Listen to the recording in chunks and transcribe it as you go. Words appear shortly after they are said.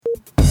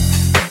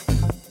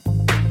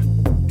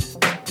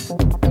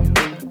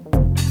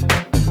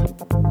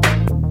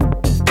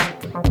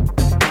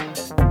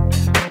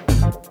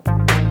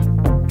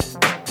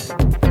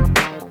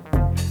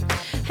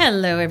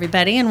Hello,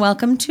 everybody, and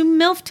welcome to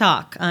MILF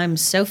Talk. I'm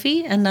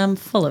Sophie, and I'm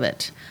full of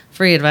it.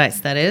 Free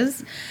advice, that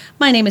is.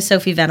 My name is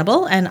Sophie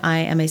Venable, and I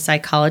am a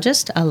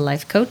psychologist, a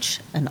life coach,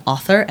 an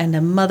author, and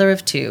a mother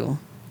of two.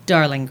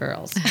 Darling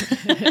girls.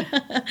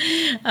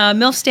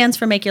 MILF stands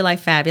for Make Your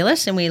Life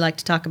Fabulous, and we like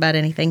to talk about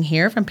anything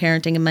here from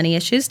parenting and money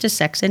issues to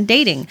sex and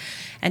dating.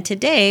 And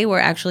today we're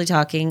actually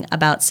talking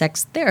about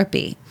sex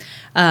therapy.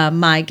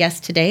 My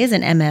guest today is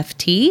an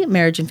MFT,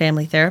 marriage and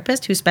family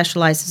therapist, who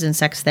specializes in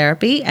sex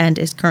therapy and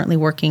is currently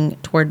working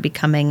toward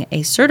becoming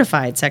a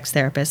certified sex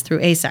therapist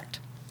through ASECT.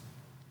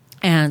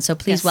 And so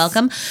please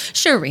welcome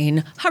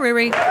Shereen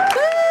Hariri.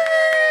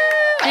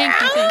 Thank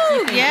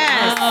you.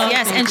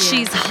 Yes. And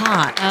she's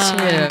hot,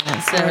 too.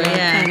 So,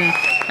 yeah.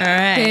 All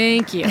right.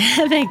 Thank you.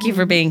 Thank you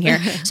for being here.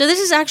 So this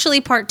is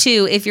actually part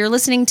 2. If you're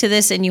listening to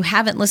this and you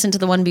haven't listened to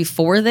the one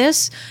before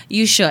this,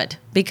 you should,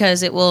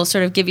 because it will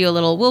sort of give you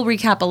we'll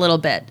recap a little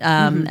bit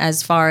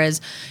as far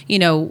as,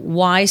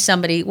 why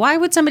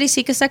would somebody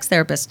seek a sex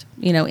therapist,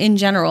 in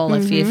general,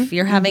 if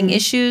you're having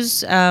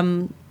issues,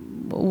 why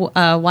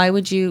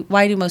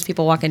do most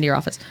people walk into your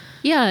office?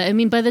 Yeah, I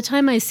mean, by the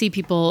time I see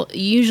people,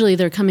 usually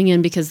they're coming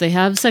in because they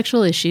have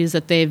sexual issues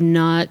that they've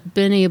not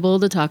been able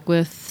to talk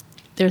with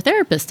their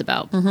therapist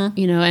about.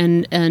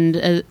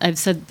 And I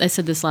said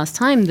this last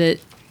time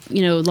that,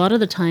 a lot of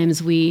the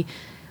times we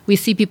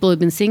see people who've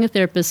been seeing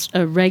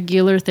a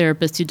regular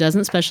therapist who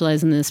doesn't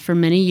specialize in this for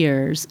many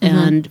years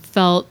and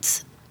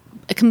felt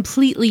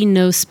completely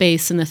no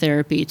space in the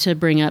therapy to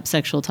bring up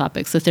sexual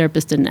topics. The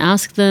therapist didn't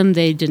ask them.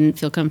 They didn't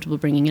feel comfortable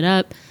bringing it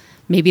up.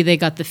 Maybe they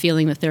got the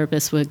feeling the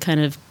therapist would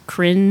kind of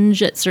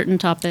cringe at certain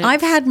topics.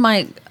 I've had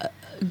my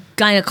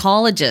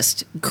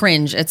gynecologist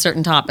cringe at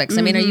certain topics.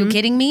 I mean, are you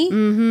kidding me?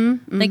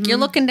 Like, you're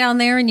looking down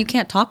there and you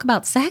can't talk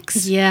about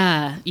sex?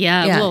 Yeah.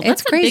 Well,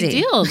 that's it's crazy. A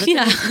big deal.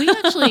 We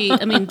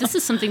actually, this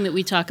is something that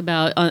we talk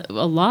about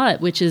a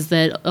lot, which is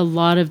that a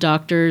lot of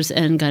doctors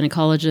and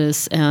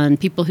gynecologists and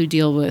people who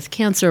deal with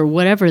cancer or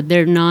whatever,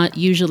 they're not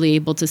usually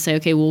able to say,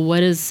 okay, well,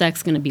 what is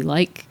sex going to be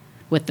like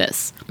with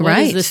this? What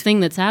is this thing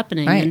that's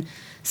happening? Right. And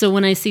so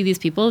when I see these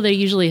people, they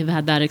usually have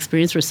had that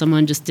experience where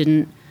someone just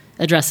didn't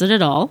address it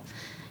at all.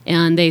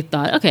 And they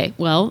thought, okay,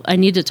 well, I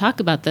need to talk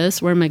about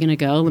this. Where am I going to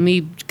go? Let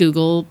me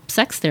Google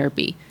sex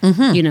therapy,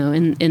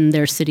 in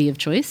their city of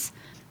choice.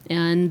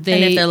 And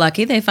if they're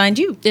lucky, they find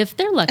you. If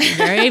they're lucky,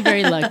 very,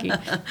 very lucky,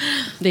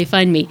 they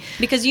find me.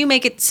 Because you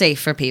make it safe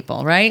for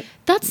people, right?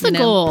 That's the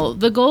goal.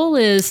 The goal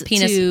is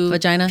penis,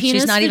 vagina.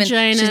 She's not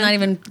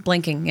even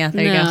blinking. Yeah,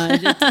 there you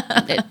go.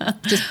 it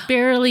just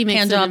barely makes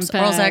hand jobs,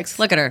 oral sex.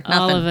 Look at her. Nothing.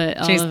 All of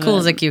it. She's cool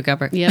as a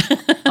cucumber. Yep,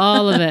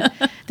 all of it.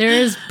 There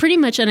is pretty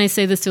much, and I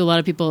say this to a lot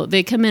of people,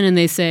 they come in and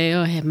they say,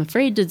 oh, I'm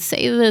afraid to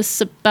say this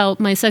about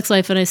my sex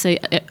life. And I say,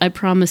 I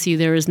promise you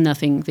there is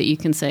nothing that you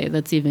can say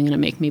that's even going to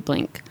make me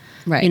blink.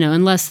 Right.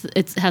 Unless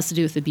it has to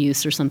do with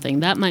abuse or something.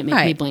 That might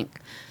make me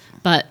blink.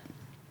 But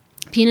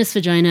penis,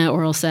 vagina,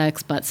 oral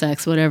sex, butt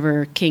sex,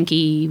 whatever,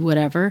 kinky,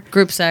 whatever.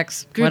 Group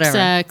sex, whatever.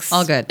 Sex.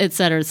 All good. Et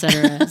cetera, et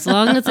cetera. As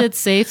long as it's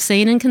safe,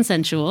 sane, and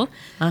consensual.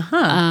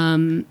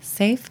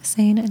 Safe,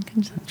 sane, and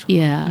consensual.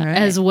 Yeah. Right.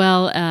 As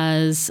well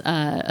as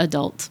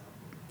adult.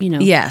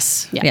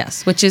 Yes,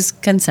 which is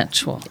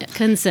consensual. Yeah,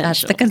 consensual.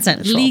 That's the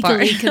consensual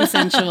legally part.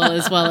 consensual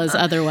as well as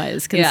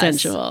otherwise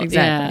consensual. Yes,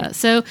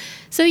 exactly. Yeah.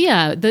 So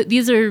yeah,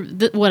 these are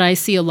what I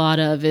see a lot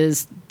of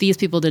is these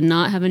people did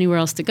not have anywhere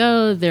else to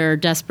go. They're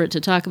desperate to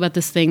talk about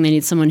this thing. They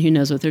need someone who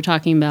knows what they're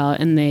talking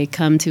about, and they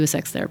come to a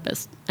sex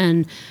therapist,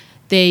 and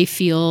they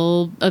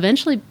feel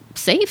eventually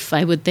safe,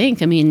 I would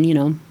think. I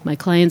mean, my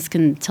clients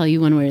can tell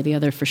you one way or the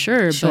other for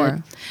sure.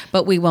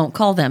 But we won't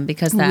call them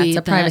because that's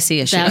a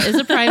privacy issue. That is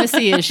a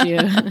privacy issue.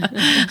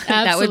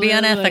 That would be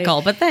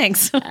unethical, but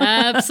thanks.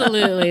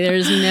 Absolutely.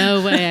 There's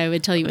no way I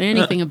would tell you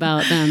anything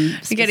about them.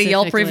 You get a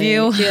Yelp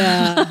review?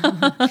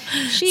 Yeah.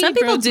 Some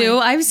people do.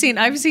 I've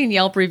seen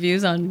Yelp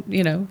reviews on,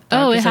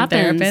 Oh, it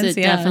happens. Therapists. It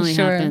definitely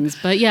happens.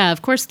 But yeah,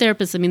 of course,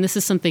 therapists, this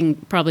is something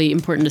probably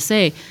important to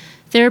say.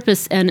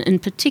 Therapists, and in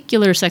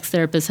particular sex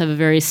therapists, have a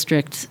very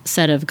strict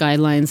set of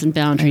guidelines and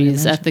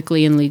boundaries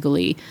ethically and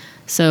legally.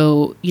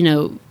 So,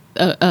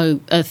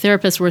 a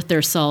therapist worth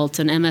their salt,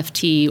 an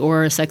MFT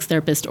or a sex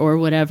therapist or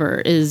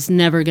whatever, is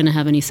never going to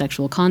have any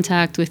sexual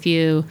contact with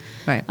you,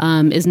 right?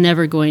 Is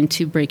never going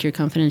to break your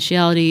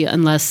confidentiality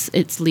unless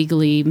it's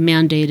legally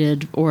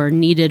mandated or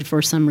needed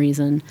for some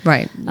reason.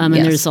 Right. And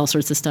there's all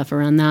sorts of stuff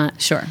around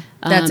that. Sure.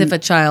 That's if a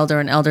child or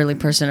an elderly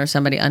person or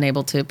somebody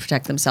unable to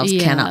protect themselves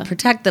cannot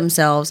protect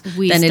themselves,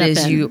 then it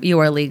is you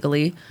are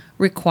legally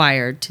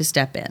required to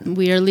step in.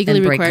 We are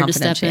legally required to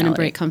step in and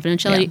break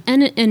confidentiality.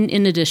 Yeah. And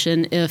in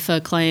addition, if a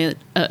client,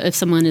 if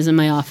someone is in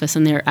my office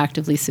and they're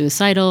actively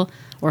suicidal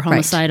or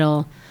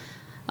homicidal,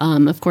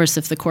 of course,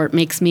 if the court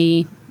makes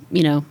me,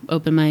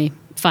 open my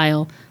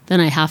file, then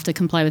I have to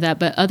comply with that.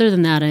 But other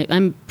than that,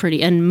 I'm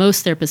pretty, and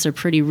most therapists are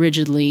pretty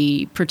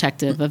rigidly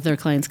protective of their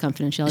clients'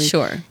 confidentiality.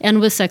 Sure.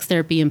 And with sex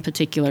therapy in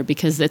particular,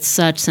 because it's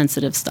such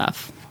sensitive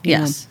stuff.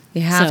 Yes.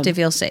 You have to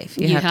feel safe.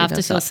 You have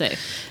to feel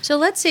safe. So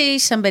let's say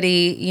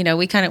somebody,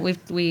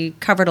 we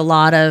covered a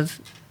lot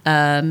of,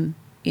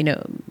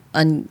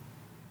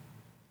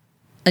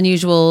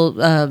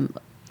 unusual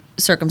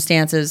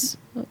circumstances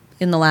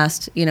in the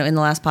last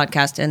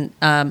podcast,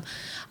 and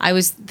I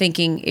was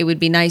thinking it would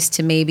be nice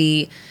to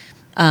maybe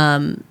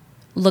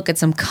look at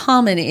some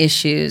common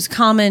issues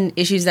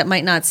that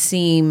might not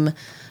seem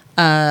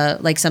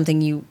like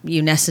something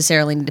you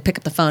necessarily need to pick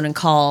up the phone and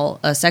call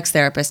a sex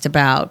therapist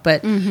about,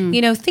 but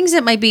things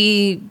that might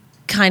be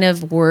kind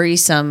of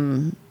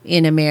worrisome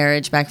in a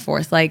marriage back and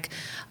forth, like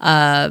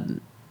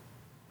an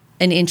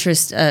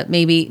interest,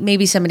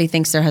 maybe somebody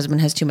thinks their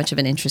husband has too much of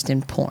an interest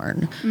in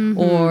porn,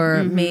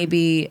 or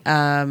maybe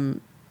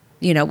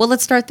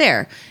let's start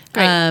there.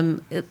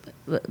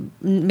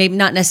 Maybe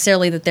not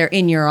necessarily that they're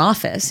in your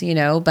office,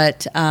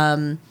 but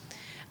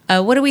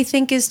what do we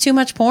think is too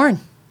much porn?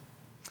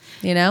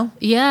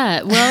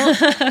 Yeah. Well,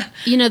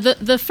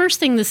 the first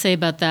thing to say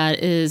about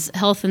that is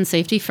health and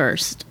safety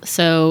first.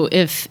 So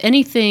if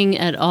anything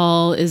at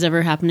all is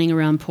ever happening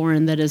around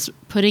porn that is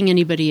putting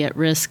anybody at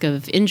risk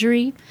of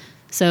injury,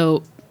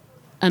 so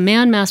a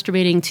man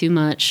masturbating too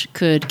much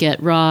could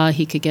get raw,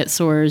 he could get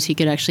sores, he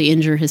could actually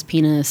injure his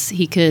penis,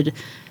 he could...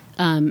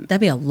 that'd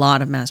be a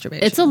lot of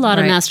masturbation. It's a lot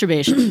of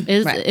masturbation.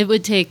 Right. It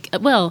would take,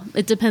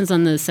 it depends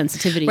on the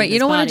sensitivity. Right. You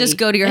don't want to just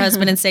go to your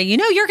husband and say,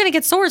 you're going to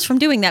get sores from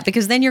doing that,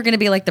 because then you're going to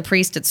be like the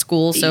priest at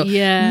school. So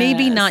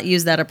maybe not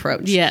use that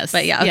approach. Yes.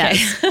 But yeah, okay.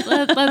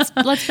 Yes.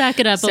 Let's back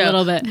it up a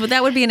little bit. But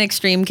that would be an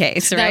extreme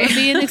case, right? That would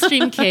be an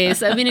extreme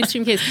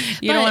case.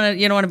 You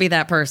don't want to be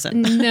that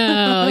person.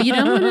 No, you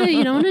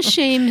don't want to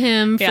shame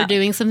him for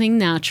doing something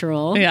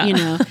natural.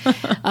 Yeah.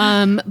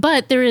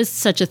 But there is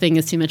such a thing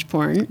as too much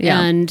porn,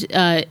 and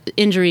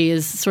injury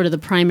is sort of the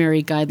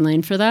primary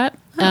guideline for that.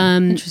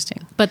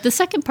 Interesting. But the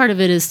second part of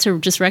it is to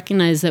just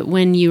recognize that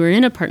when you are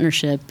in a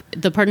partnership,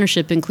 the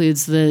partnership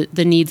includes the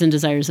needs and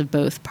desires of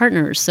both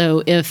partners.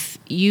 So if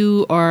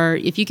you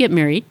get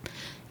married,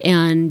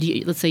 and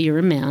let's say you're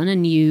a man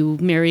and you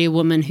marry a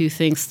woman who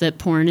thinks that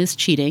porn is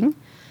cheating.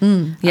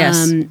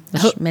 Yes.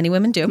 Many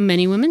women do.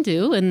 Many women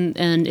do,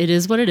 and it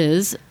is what it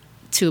is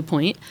to a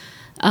point.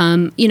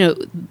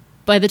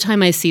 By the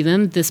time I see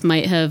them, this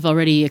might have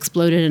already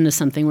exploded into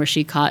something where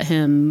she caught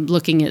him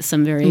looking at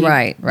some very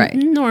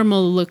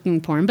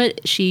normal-looking porn,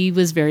 but she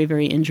was very,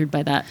 very injured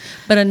by that.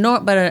 But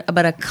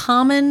a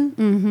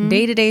common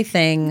day-to-day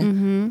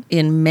thing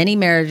in many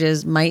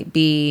marriages might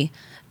be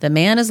the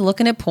man is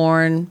looking at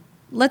porn.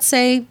 Let's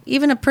say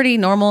even a pretty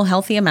normal,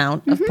 healthy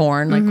amount of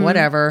porn, like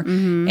whatever,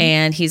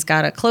 and he's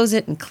got to close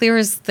it and clear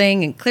his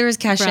thing and clear his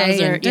cache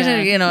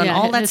and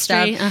all that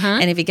history, stuff.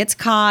 And if he gets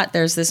caught,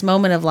 there's this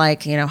moment of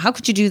like, how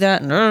could you do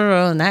that?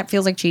 And that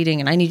feels like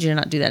cheating, and I need you to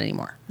not do that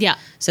anymore. Yeah.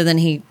 So then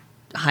he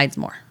hides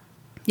more.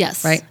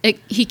 Yes. Right?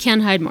 He can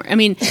hide more. I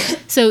mean,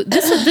 so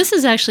this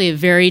is actually a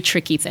very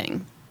tricky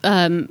thing.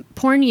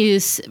 Porn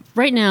use,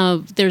 right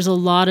now, there's a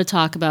lot of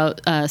talk about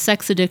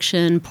sex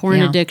addiction,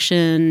 porn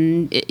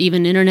addiction,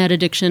 even internet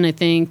addiction, I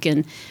think.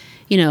 And,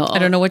 I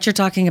don't know what you're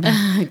talking about.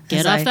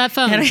 Get off that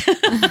phone.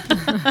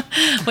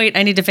 Wait,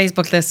 I need to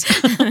Facebook this.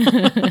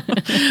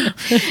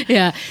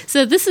 Yeah.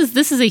 So this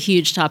is a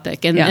huge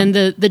topic. And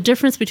the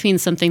difference between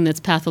something that's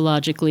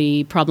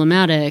pathologically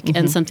problematic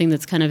and something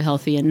that's kind of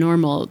healthy and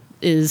normal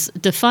is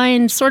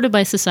defined sort of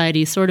by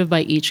society, sort of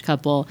by each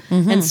couple,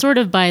 and sort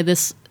of by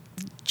this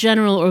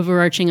general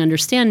overarching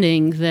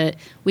understanding that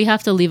we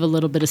have to leave a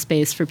little bit of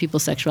space for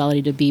people's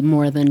sexuality to be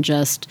more than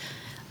just,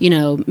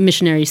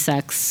 missionary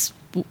sex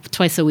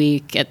twice a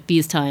week at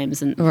these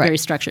times and very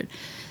structured.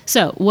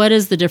 So what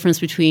is the difference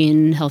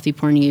between healthy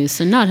porn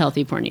use and not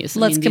healthy porn use?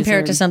 Let's compare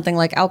it to something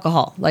like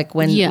alcohol. Like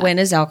when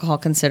is alcohol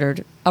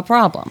considered a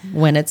problem?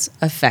 When it's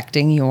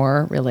affecting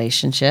your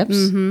relationships,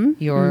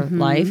 your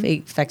life,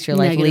 it affects your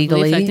life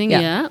legally.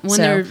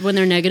 When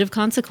they're negative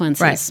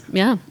consequences. Right.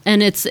 Yeah.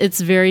 And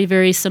it's very,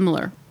 very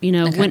similar.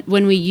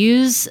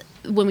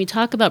 When we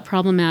talk about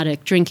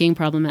problematic drinking,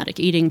 problematic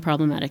eating,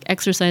 problematic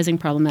exercising,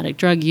 problematic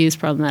drug use,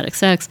 problematic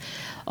sex,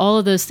 all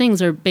of those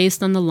things are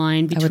based on the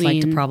line between... I would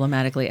like to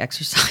problematically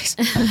exercise.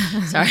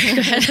 Sorry,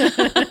 go ahead.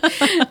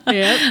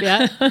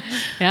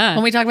 Yeah.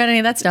 When we talk about any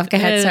of that stuff, go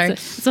ahead, sorry.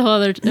 It's a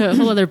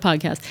whole other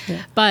podcast.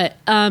 Yeah. But,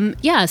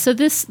 so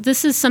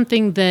this is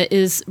something that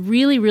is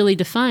really, really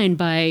defined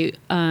by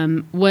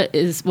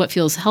what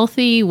feels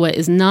healthy, what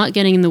is not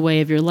getting in the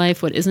way of your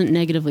life, what isn't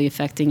negatively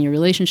affecting your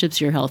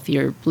relationships, your health,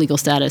 your legal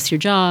status, your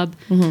job,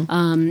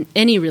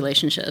 any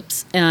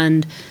relationships.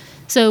 And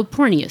so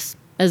porn use,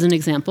 as an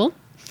example.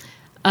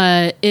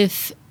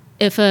 If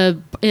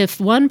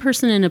one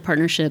person in a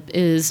partnership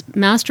is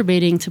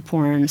masturbating to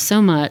porn so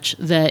much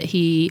that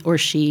he or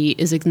she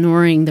is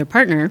ignoring their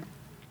partner,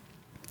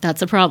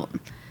 that's a problem.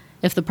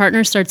 If the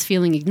partner starts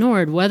feeling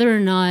ignored, whether or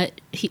not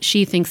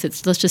she thinks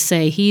it's, let's just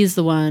say he's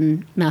the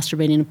one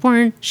masturbating to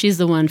porn, she's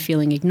the one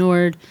feeling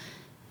ignored,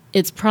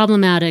 it's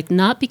problematic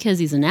not because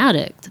he's an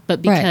addict,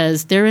 but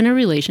because they're in a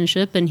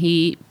relationship and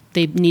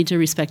they need to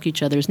respect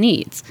each other's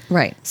needs.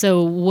 Right.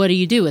 So what do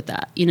you do with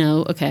that?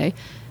 Okay.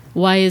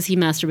 why is he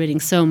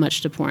masturbating so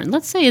much to porn?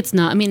 Let's say it's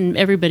not. I mean,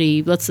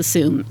 everybody. Let's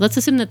assume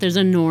that there's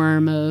a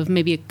norm of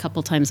maybe a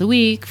couple times a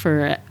week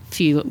for a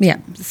few,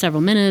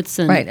 several minutes,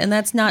 and right. And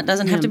that's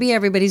doesn't have to be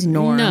everybody's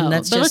norm. No,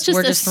 that's but just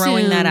we're just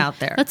throwing that out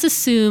there. Let's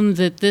assume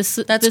that this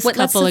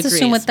couple agrees.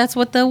 Assume that's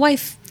what the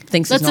wife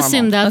thinks is normal. Let's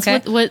assume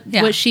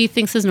that's what she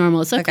thinks is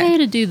normal. It's okay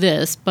to do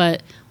this,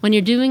 but when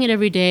you're doing it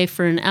every day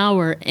for an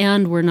hour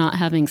and we're not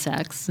having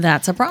sex,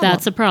 that's a problem.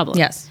 That's a problem.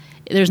 Yes.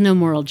 There's no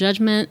moral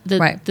judgment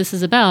that this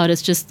is about.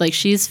 It's just like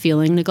she's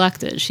feeling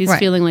neglected. She's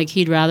feeling like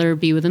he'd rather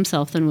be with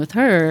himself than with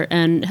her.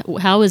 And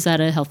how is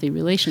that a healthy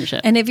relationship?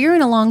 And if you're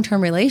in a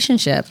long-term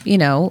relationship, you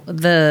know,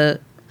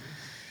 the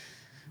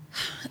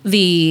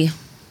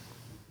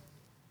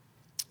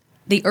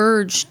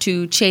urge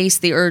to chase,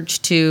 the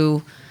urge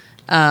to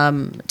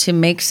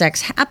make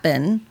sex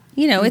happen,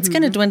 you know, it's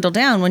going to dwindle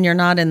down when you're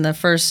not in the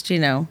first, you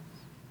know,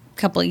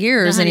 couple of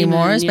years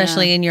anymore,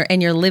 especially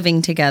and you're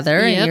living together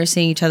and you're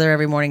seeing each other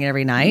every morning and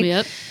every night.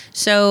 Yep.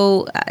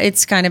 So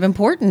it's kind of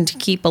important to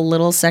keep a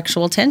little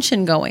sexual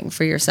tension going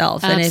for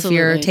yourself. Absolutely. And if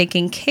you're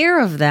taking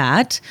care of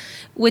that,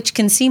 which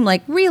can seem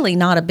like really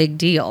not a big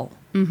deal,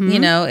 you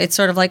know, it's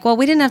sort of like, well,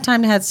 we didn't have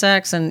time to have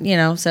sex and, you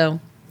know, so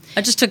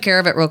I just took care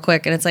of it real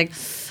quick. And it's like,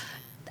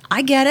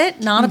 I get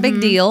it, not a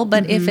big deal,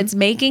 but if it's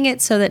making it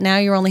so that now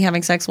you're only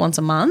having sex once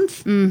a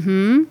month,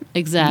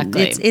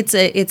 exactly,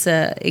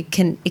 it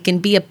can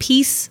be a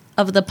piece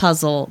of the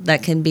puzzle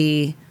that can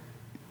be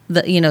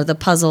the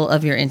puzzle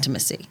of your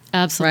intimacy.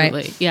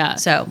 Absolutely, right? yeah.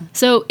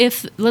 So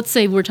if let's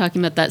say we're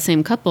talking about that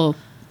same couple,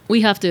 we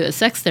have to a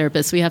sex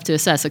therapist. We have to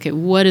assess. Okay,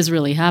 what is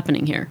really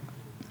happening here?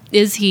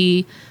 Is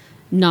he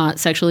not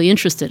sexually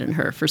interested in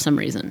her for some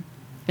reason?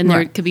 And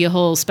there could be a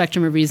whole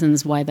spectrum of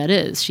reasons why that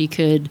is. She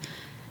could.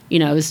 You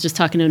know, I was just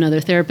talking to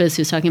another therapist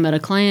who's talking about a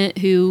client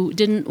who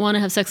didn't want to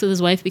have sex with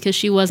his wife because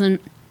she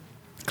wasn't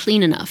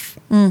clean enough,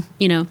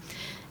 you know,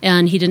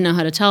 and he didn't know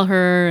how to tell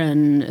her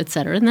and et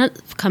cetera. And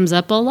that comes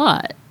up a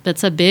lot.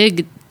 That's a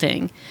big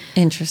thing.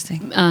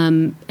 Interesting.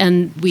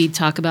 And we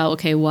talk about,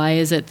 okay, why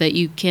is it that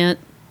you can't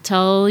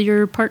tell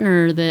your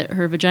partner that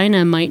her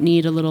vagina might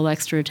need a little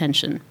extra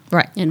attention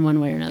in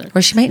one way or another?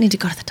 Or she might need to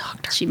go to the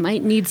doctor. She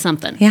might need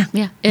something. Yeah.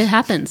 It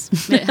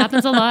happens. It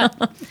happens a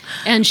lot.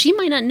 And she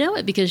might not know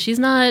it because she's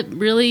not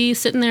really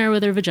sitting there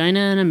with her vagina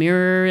in a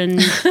mirror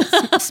and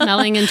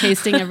smelling and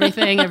tasting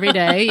everything every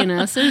day, you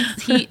know. So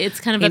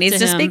it's kind of up to him. He needs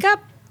to speak up.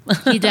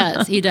 He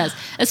does.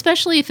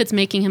 Especially if it's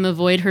making him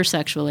avoid her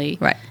sexually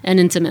and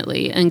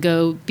intimately and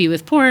go be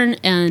with porn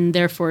and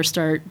therefore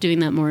start doing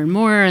that more and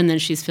more, and then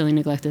she's feeling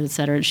neglected, et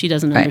cetera, and she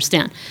doesn't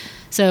understand.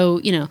 So,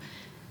 you know,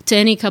 to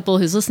any couple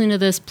who's listening to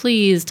this,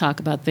 please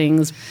talk about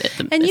things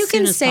and you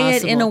can say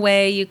possible. it in a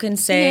way, you can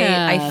say,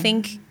 I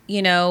think,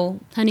 you know,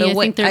 honey, I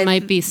think there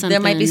might be something.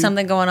 There might be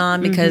something going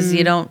on because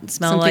you don't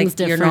smell like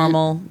your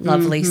normal,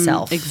 lovely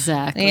self.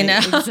 Exactly. You know?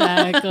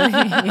 Exactly.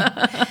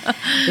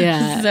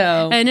 Yeah.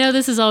 So I know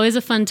this is always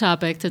a fun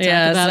topic to talk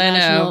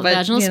about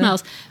vaginal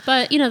smells,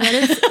 but you know that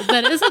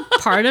is a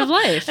part of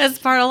life. That's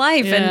part of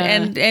life.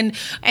 Yeah.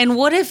 And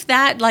what if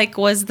that like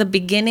was the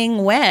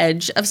beginning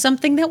wedge of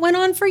something that went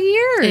on for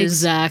years?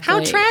 Exactly.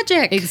 How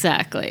tragic.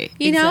 Exactly.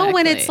 You know,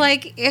 when it's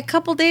like a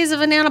couple days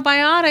of an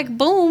antibiotic,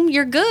 boom,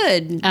 you're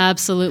good.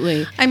 Absolutely.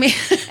 I mean,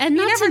 and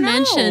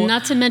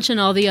not to mention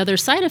all the other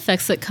side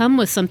effects that come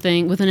with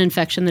an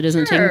infection that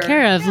isn't taken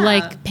care of,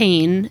 like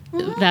pain,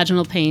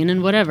 vaginal pain,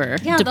 and whatever,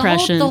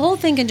 depression. The whole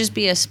thing can just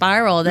be a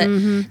spiral that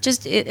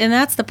and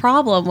that's the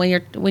problem when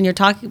you're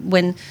talking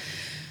when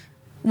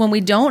we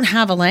don't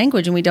have a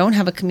language and we don't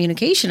have a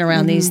communication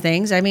around these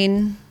things. I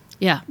mean,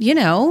 you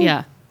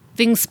know,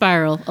 things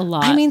spiral a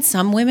lot. I mean,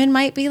 some women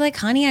might be like,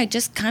 honey, I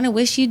just kind of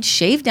wish you'd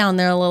shave down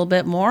there a little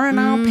bit more and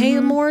I'll pay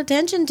more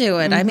attention to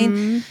it. I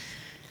mean,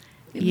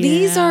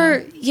 these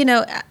are, you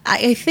know,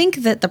 I think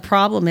that the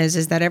problem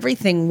is that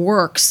everything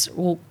works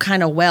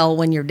kind of well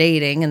when you're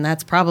dating, and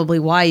that's probably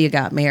why you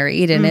got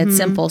married, and it's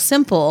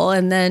simple.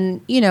 And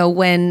then, you know,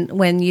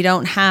 when you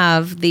don't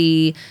have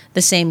the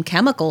same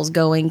chemicals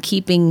going,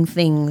 keeping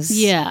things,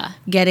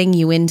 getting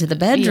you into the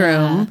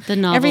bedroom, the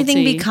novelty.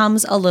 Everything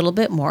becomes a little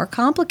bit more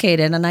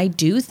complicated. And I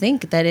do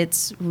think that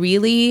it's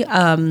really,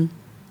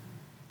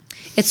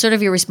 it's sort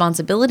of your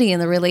responsibility in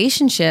the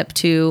relationship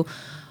to,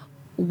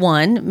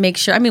 one, make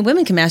sure. I mean,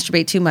 women can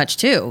masturbate too much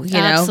too, you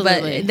know.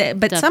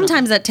 But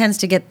sometimes that tends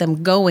to get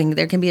them going.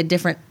 There can be a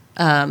different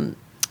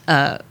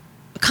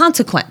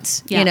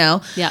consequence, you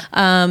know.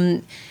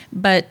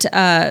 But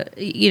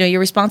you know, your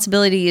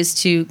responsibility is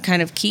to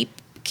kind of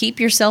keep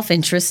yourself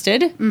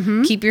interested,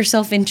 keep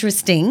yourself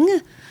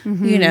interesting,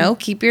 you know,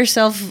 keep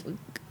yourself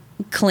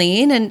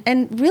clean,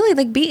 and really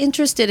like be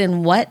interested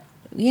in what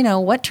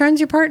turns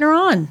your partner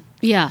on.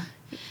 Yeah.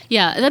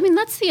 I mean,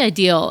 that's the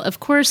ideal.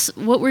 Of course,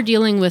 what we're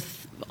dealing with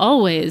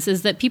always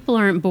is that people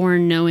aren't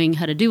born knowing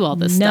how to do all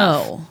this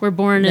stuff. We're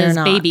born as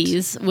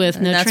babies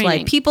with no that's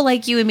training. Why people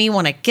like you and me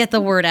want to get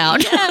the word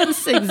out.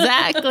 Yes,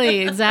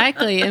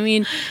 exactly. I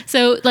mean,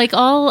 so like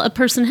all a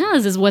person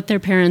has is what their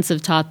parents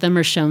have taught them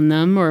or shown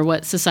them, or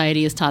what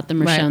society has taught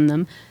them or shown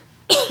them.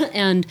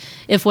 And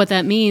if what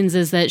that means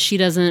is that she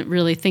doesn't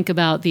really think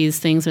about these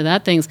things or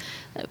that things,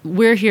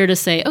 we're here to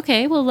say,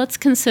 okay, well, let's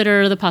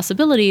consider the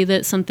possibility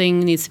that something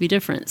needs to be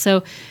different.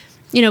 So,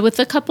 with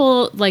a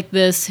couple like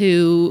this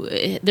who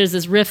there's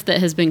this rift that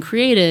has been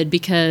created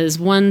because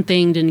one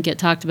thing didn't get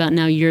talked about.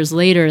 Now years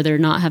later, they're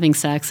not having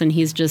sex and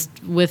he's just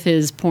with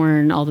his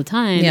porn all the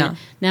time. Yeah.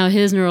 Now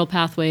his neural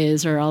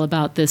pathways are all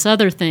about this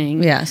other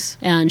thing. Yes.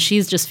 And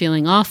she's just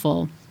feeling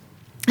awful.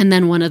 And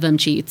then one of them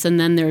cheats, and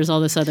then there's all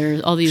these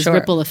Sure.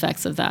 ripple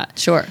effects of that.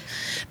 Sure,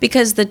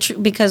 because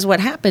because what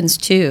happens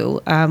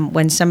too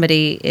when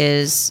somebody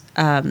is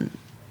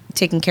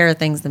taking care of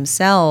things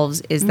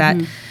themselves is that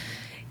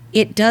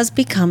it does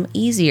become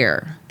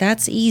easier.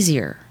 That's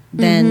easier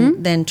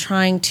than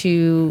trying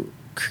to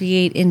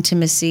create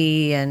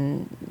intimacy,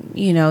 and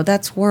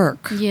that's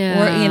work.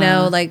 Yeah,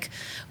 Or, like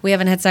we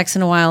haven't had sex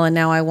in a while, and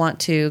now I want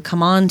to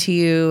come on to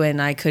you,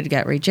 and I could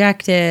get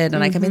rejected,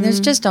 and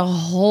there's just a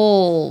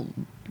whole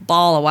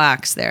ball of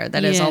wax there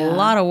that is a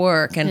lot of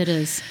work. And it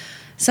is.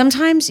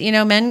 Sometimes,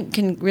 men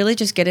can really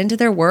just get into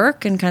their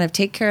work and kind of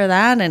take care of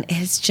that, and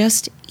it's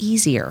just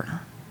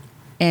easier.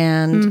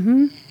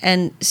 And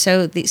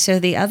so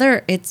the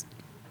other,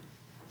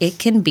 it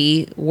can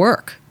be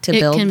work to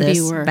build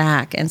this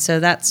back. And so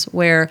that's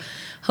where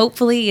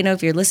hopefully,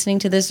 if you're listening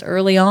to this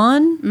early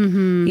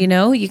on,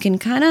 you can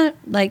kind of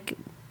like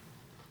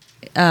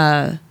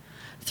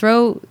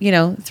throw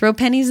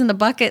pennies in the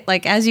bucket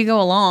like as you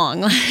go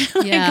along.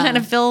 Kind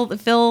of fill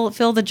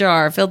the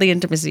jar, fill the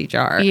intimacy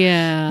jar.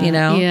 Yeah.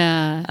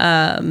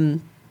 Yeah.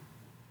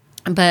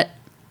 But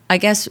I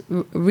guess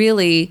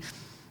really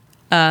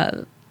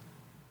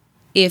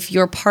if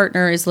your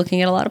partner is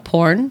looking at a lot of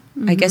porn,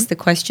 I guess the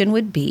question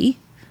would be,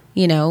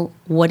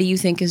 what do you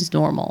think is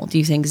normal? Do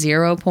you think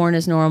zero porn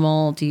is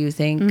normal? Do you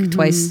think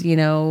twice,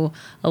 a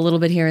little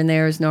bit here and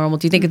there is normal?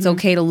 Do you think it's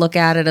okay to look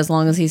at it as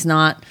long as he's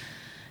not,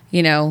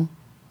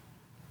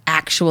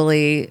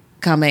 actually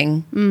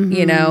coming,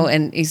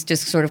 and he's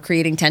just sort of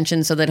creating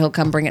tension so that he'll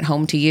come bring it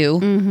home to you,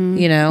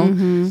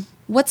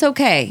 What's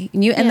okay?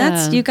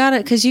 That's, you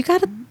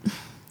gotta,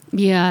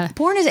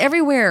 porn is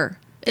everywhere.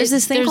 There's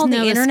this thing called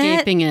the internet.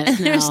 Escaping it. No.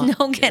 There's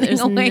no getting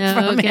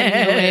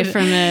away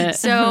from it.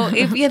 So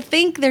if you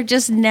think they're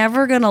just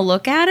never going to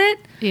look at it,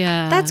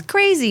 that's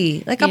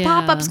crazy. Like a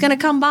pop-up's going to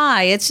come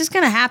by. It's just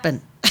going to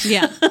happen.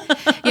 Yeah.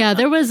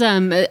 There was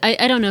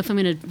I don't know if I'm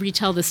going to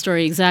retell the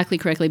story exactly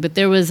correctly, but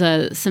there was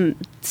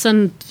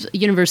some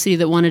university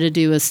that wanted to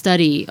do a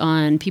study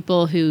on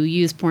people who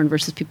use porn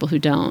versus people who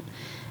don't,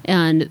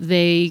 and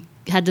they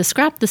had to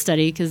scrap the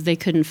study because they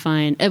couldn't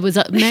find it was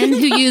men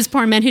who use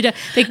porn, men who don't.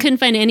 They couldn't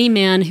find any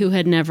man who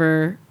had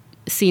never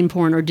seen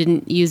porn or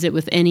didn't use it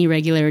with any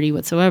regularity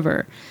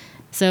whatsoever.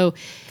 So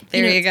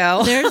there you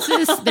go.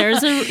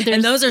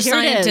 And those are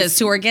scientists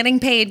who are getting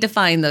paid to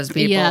find those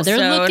people. Yeah,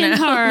 they're looking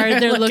hard.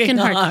 They're looking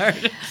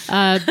hard.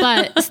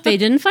 But they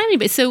didn't find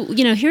anybody. So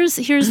here's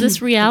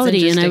this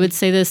reality, and I would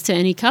say this to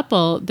any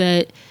couple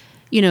that.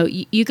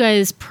 You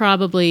guys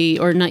probably,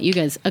 or not you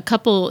guys, a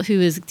couple who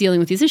is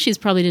dealing with these issues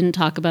probably didn't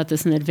talk about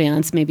this in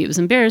advance. Maybe it was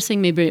embarrassing.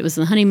 Maybe it was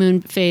the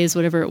honeymoon phase,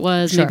 whatever it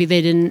was. Sure. Maybe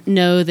they didn't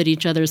know that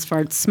each other's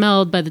farts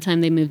smelled by the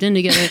time they moved in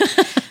together.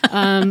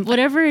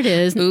 Whatever it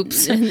is.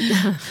 Oops.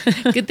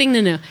 Good thing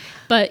to know.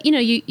 But,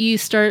 you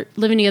start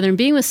living together and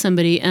being with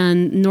somebody,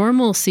 and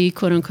normalcy,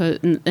 quote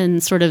unquote,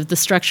 and sort of the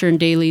structure and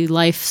daily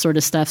life sort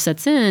of stuff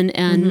sets in,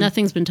 and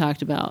nothing's been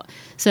talked about.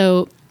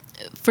 So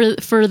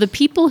for the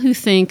people who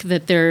think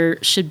that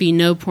there should be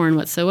no porn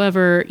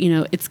whatsoever,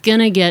 it's going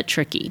to get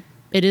tricky.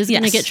 It is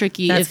going to get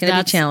tricky if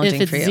that's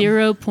challenging if for you.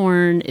 Zero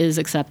porn is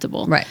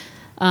acceptable. Right.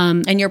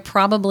 And you're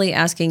probably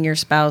asking your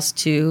spouse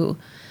to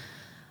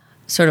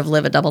sort of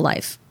live a double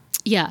life.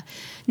 Yeah.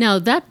 Now,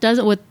 that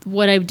doesn't,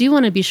 what I do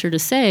want to be sure to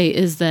say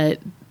is that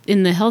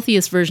in the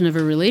healthiest version of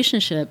a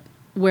relationship,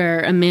 where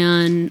a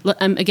man,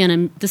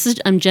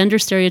 I'm gender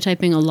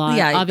stereotyping a lot.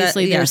 Yeah,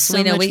 obviously there's so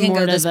much more to this. We can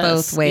go this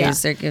both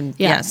ways.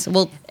 Yes,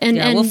 we'll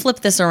flip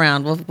this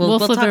around. We'll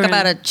talk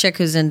about a chick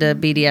who's into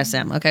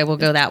BDSM. Okay, we'll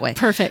go that way.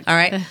 Perfect. All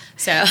right.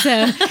 So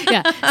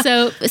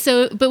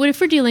but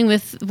if we're dealing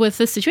with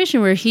this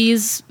situation where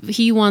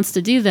he wants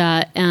to do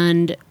that,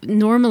 and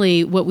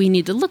normally what we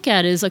need to look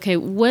at is, okay,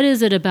 what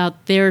is it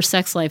about their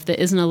sex life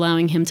that isn't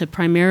allowing him to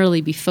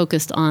primarily be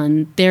focused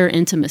on their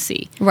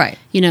intimacy? Right.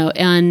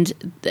 And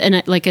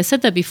like I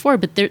said that before,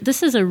 but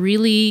this is a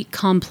really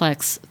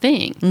complex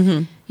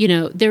thing.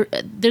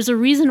 There's a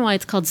reason why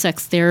it's called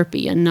sex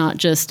therapy and not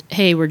just,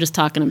 hey, we're just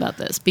talking about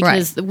this,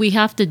 because we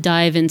have to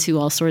dive into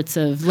all sorts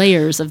of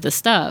layers of the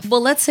stuff.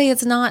 Well, let's say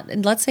it's not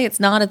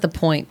at the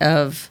point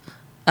of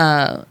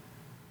it.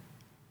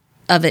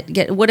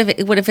 What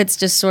if it's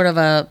just sort of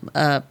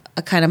a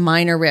kind of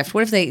minor rift?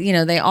 What if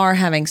they are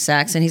having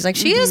sex and he's like,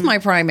 she is my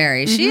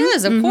primary. She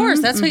is, of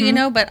course. That's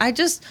what but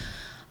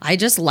I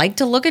just like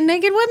to look at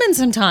naked women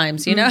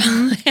sometimes,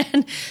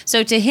 And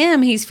so to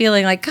him, he's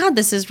feeling like, God,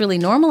 this is really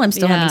normal. I'm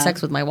still having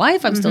sex with my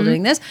wife. I'm still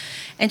doing this.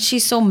 And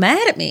she's so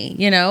mad at me,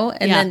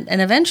 And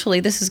then eventually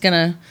this is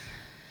going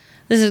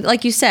this is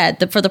like you said,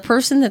 that for the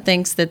person that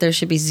thinks that there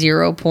should be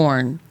zero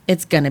porn,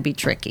 it's going to be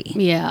tricky.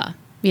 Yeah.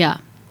 Yeah.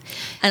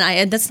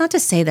 And that's not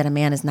to say that a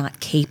man is not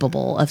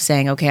capable of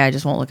saying, okay, I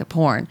just won't look at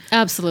porn.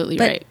 Absolutely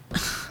right.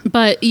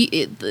 But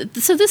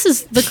so this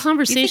is the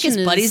conversation. You think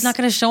his buddy's not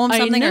going to show him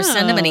something or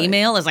send him an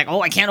email? It's like,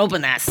 oh, I can't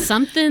open that.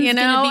 Something's going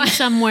to be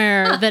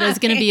somewhere that is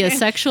going to be a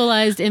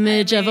sexualized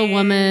image of a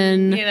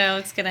woman.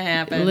 It's going to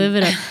happen. Live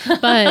it up.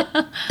 But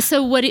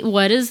so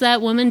what does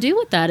that woman do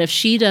with that? If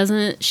she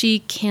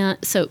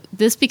can't. So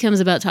this becomes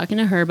about talking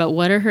to her about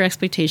what are her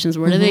expectations?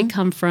 Where do they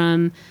come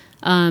from?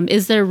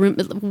 Is there room?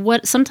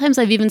 Sometimes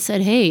I've even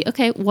said, hey,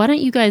 okay, why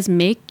don't you guys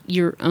make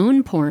your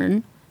own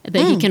porn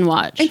that he can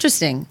watch?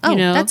 Interesting. Oh,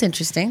 that's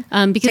interesting.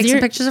 Because take some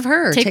pictures of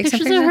her. Take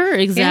pictures of her.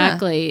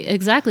 Exactly. Yeah.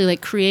 Exactly.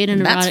 Like create an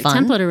erotic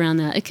template around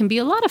that. It can be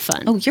a lot of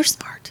fun. Oh, you're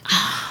smart.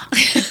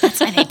 That's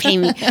why they pay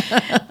me.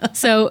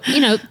 So,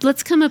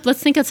 let's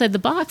think outside the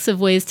box of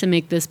ways to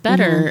make this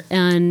better.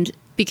 And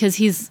because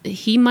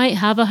he might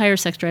have a higher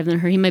sex drive than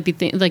her. He might be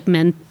like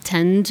men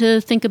tend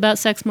to think about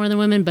sex more than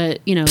women, but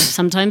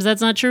sometimes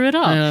that's not true at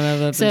all. I don't know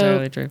if that's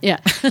entirely true. Yeah.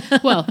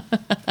 Well,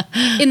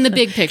 in the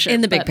big picture.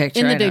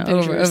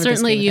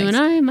 Certainly you and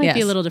I might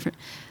be a little different.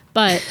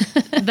 But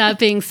that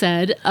being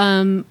said,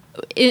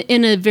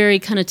 in a very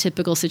kind of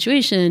typical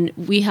situation,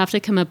 we have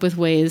to come up with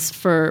ways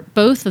for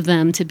both of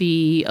them to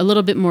be a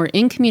little bit more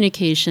in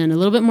communication, a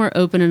little bit more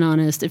open and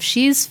honest. If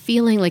she's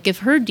feeling like if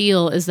her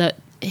deal is that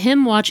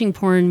him watching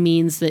porn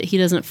means that he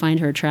doesn't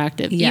find her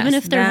attractive, even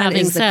if they're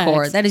having sex.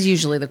 Core. That is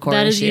usually the core.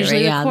 That is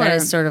usually the core. That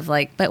is sort of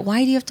like, but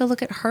why do you have to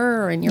look at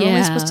her? And you're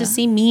only supposed to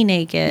see me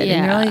naked. Yeah.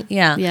 And you're like,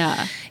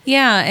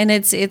 yeah. And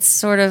it's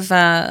sort of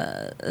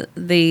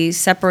the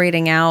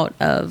separating out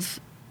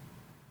of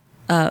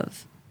that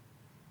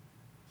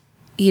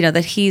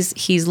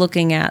he's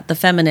looking at the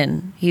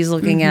feminine. He's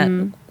looking at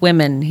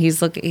women.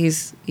 But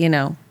he's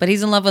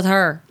in love with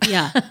her.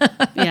 Yeah.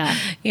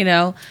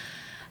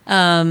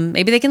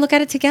 Maybe they can look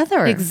at it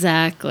together.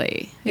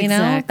 Exactly.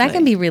 That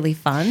can be really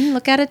fun.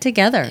 Look at it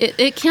together.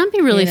 It can be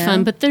really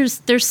fun, but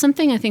there's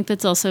something I think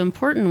that's also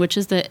important, which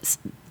is that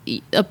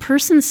a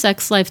person's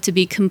sex life to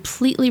be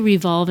completely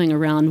revolving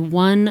around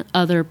one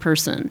other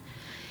person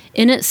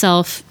in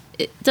itself.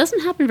 It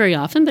doesn't happen very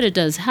often, but it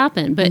does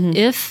happen. But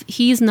if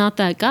he's not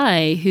that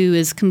guy who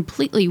is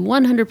completely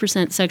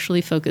 100%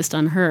 sexually focused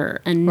on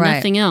her and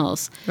nothing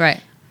else,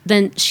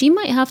 then she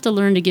might have to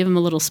learn to give him a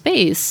little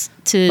space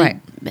to,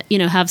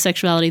 have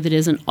sexuality that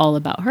isn't all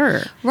about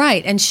her.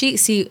 Right. And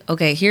here's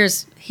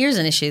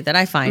an issue that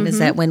I find is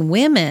that when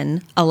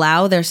women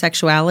allow their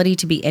sexuality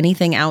to be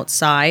anything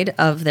outside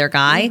of their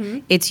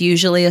guy, it's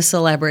usually a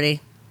celebrity.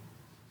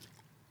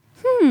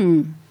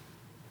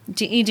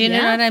 Do you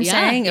know what I'm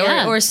saying?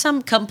 Yeah. Or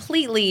some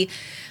completely,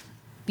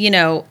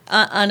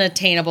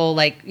 unattainable,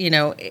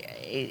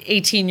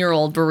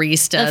 18-year-old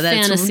barista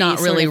that's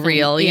not really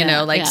real,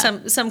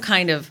 some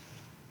kind of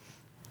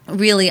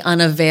really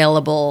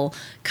unavailable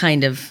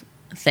kind of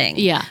thing.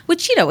 Yeah.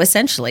 Which,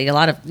 essentially a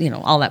lot of,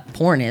 all that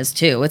porn is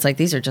too. It's like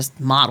these are just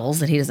models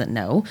that he doesn't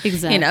know.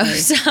 Exactly.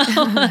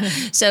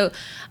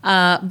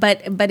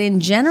 But in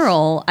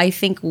general, I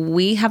think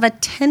we have a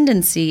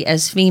tendency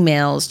as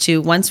females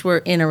to, once we're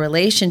in a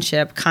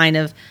relationship, kind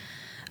of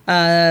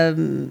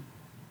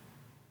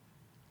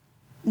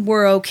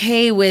we're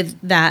okay with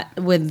that,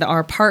 with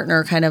our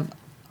partner kind of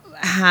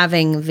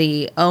having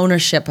the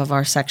ownership of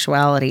our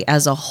sexuality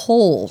as a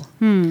whole,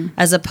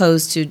 as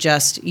opposed to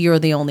just, you're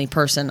the only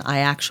person I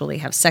actually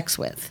have sex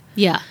with.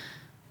 Yeah.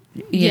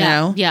 You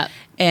know? Yeah.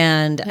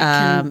 And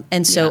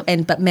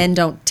but men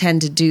don't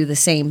tend to do the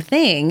same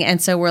thing. And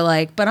so we're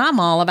like, but I'm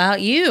all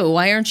about you.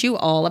 Why aren't you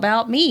all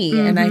about me?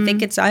 And I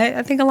think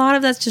I think a lot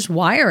of that's just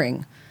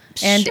wiring.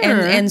 And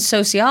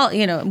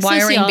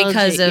wiring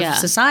because of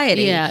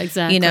society. Yeah,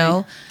 exactly.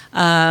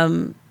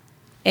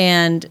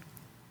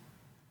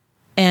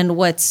 And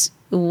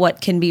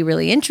what can be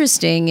really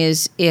interesting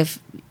is if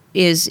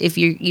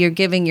you're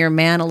giving your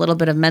man a little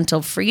bit of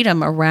mental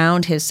freedom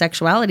around his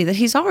sexuality that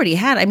he's already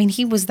had. I mean,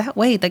 he was that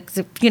way,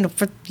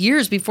 for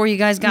years before you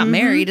guys got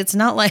married. It's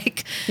not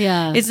like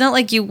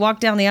you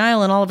walk down the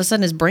aisle and all of a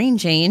sudden his brain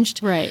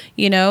changed. Right.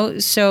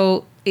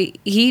 So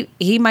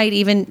he might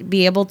even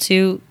be able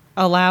to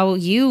allow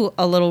you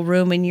a little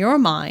room in your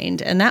mind,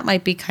 and that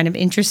might be kind of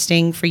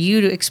interesting for you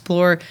to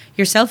explore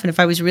yourself. And if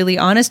I was really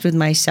honest with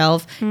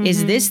myself,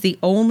 is this the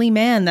only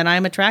man that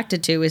I'm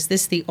attracted to? Is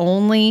this the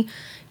only,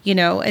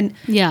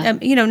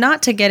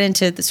 not to get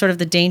into the sort of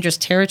the dangerous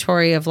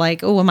territory of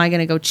like, oh, am I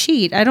going to go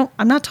cheat? I'm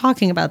not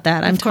talking about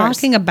that. I'm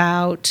talking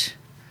about,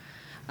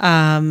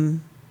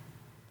 can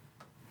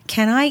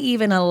I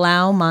even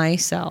allow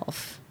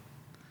myself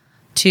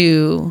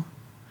to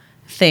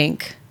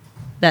think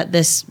that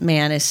this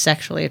man is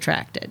sexually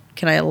attracted?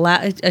 Can I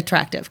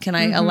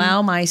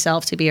allow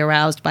myself to be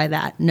aroused by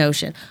that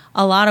notion?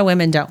 A lot of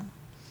women don't.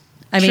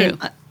 I mean,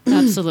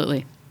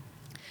 absolutely.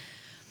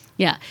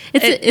 Yeah,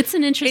 it's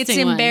an interesting.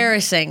 It's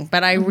embarrassing,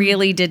 but I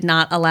really did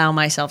not allow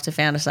myself to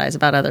fantasize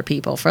about other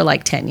people for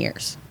like 10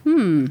 years.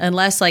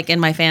 Unless, like in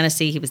my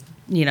fantasy, he was,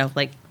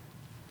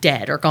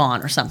 dead or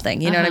gone or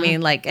something. You know what I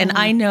mean? Like, and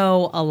I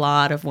know a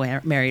lot of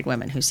married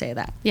women who say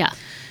that. Yeah.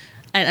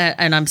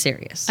 And I'm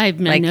serious. I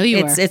know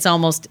you are. It's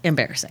almost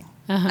embarrassing.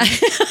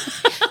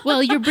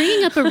 Well, you're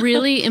bringing up a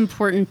really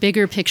important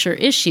bigger picture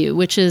issue,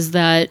 which is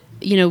that,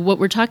 what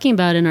we're talking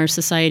about in our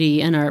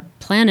society and our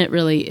planet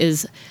really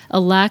is a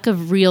lack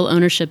of real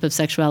ownership of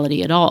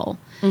sexuality at all.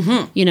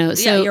 Mm-hmm.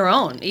 So your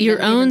own.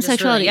 Your own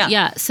sexuality. Really,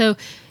 yeah. So,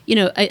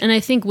 and I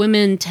think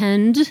women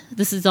tend,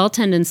 this is all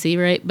tendency,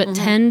 right? But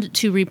tend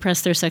to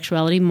repress their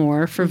sexuality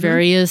more for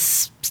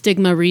various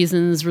stigma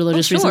reasons,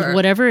 religious reasons,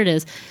 whatever it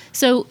is.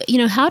 So,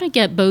 how to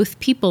get both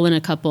people in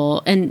a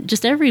couple and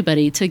just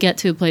everybody to get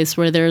to a place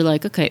where they're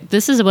like, okay,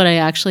 this is what I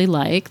actually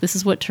like. This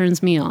is what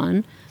turns me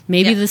on.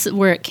 Maybe this is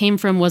where it came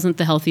from wasn't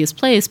the healthiest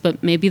place,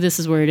 but maybe this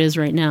is where it is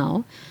right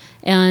now.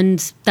 And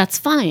that's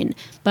fine.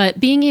 But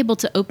being able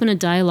to open a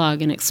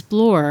dialogue and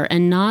explore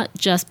and not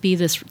just be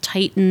this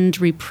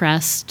tightened,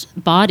 repressed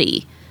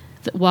body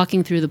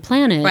walking through the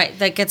planet. Right,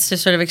 that gets to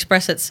sort of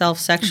express itself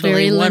sexually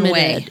very one limited.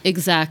 way.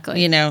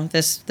 Exactly.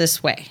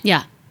 This way.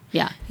 Yeah.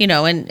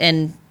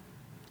 And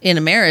in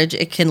a marriage,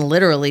 it can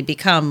literally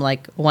become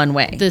like one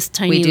way. This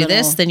tiny we do little,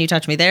 this, then you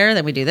touch me there,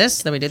 then we do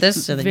this, then we do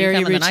this, so then you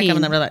come, and then I come,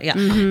 and then blah, blah. Yeah.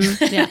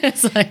 Mm-hmm. Yeah.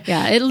 It's like,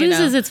 it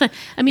loses its fun.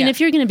 I mean, if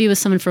you're going to be with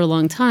someone for a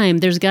long time,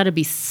 there's got to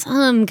be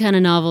some kind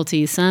of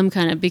novelty,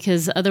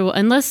 because otherwise,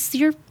 unless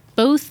you're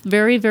both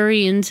very,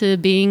 very into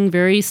being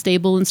very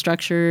stable and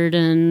structured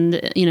and,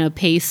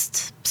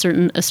 paced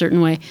a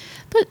certain way.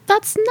 But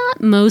that's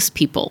not most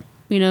people.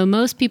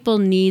 Most people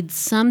need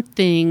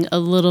something a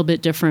little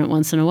bit different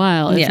once in a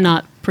while, if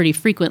not pretty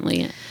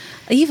frequently.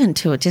 Even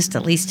to just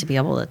at least to be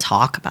able to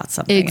talk about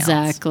something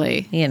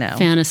exactly.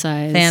 else.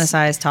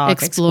 Fantasize, talk,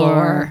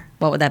 explore.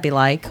 What would that be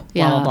like?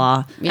 Blah, blah,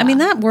 blah. Yeah. I mean,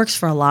 that works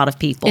for a lot of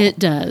people. It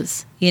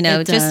does.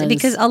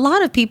 Because a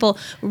lot of people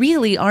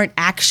really aren't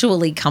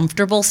actually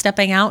comfortable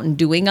stepping out and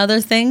doing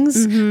other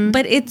things,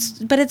 but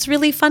it's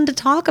really fun to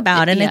talk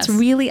about, and it's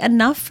really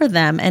enough for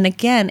them. And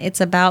again, it's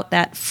about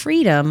that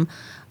freedom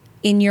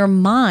in your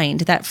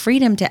mind, that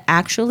freedom to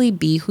actually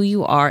be who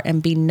you are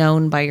and be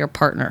known by your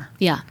partner.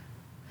 Yeah.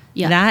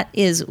 That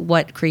is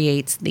what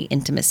creates the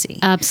intimacy.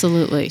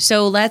 Absolutely.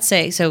 So let's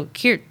say,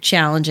 here,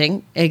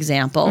 challenging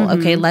example.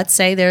 Okay, let's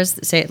say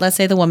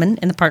the woman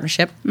in the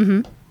partnership,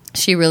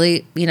 she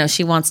really,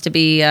 she wants to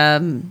be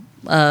a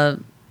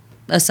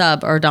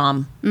sub or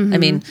dom. I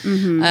mean,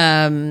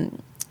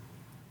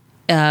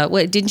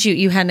 what didn't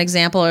you had an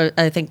example, or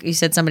I think you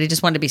said somebody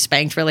just wanted to be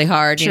spanked really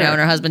hard, and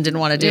her husband didn't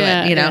want to do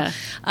it,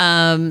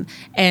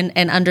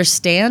 and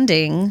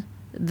understanding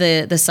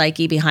the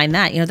psyche behind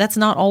that, that's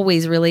not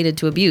always related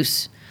to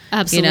abuse.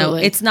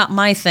 Absolutely. It's not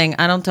my thing.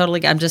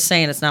 I'm just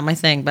saying it's not my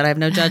thing, but I have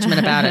no judgment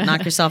about it.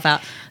 Knock yourself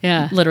out.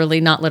 Yeah. Literally,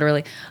 not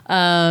literally.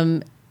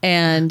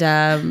 It's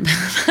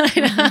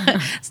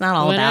not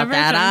all about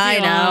that.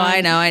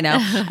 I know.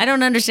 I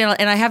don't understand.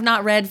 And I have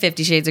not read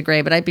 50 Shades of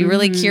Grey, but I'd be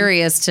really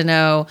curious to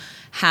know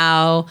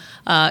how,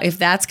 if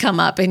that's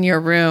come up in your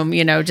room,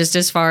 just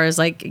as far as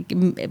like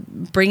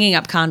bringing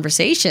up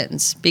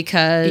conversations,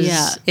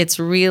 because it's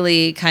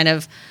really kind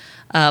of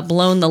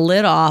blown the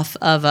lid off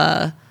of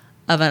a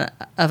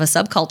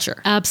subculture.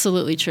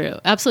 Absolutely true.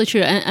 Absolutely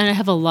true. And I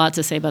have a lot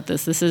to say about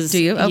this. This is.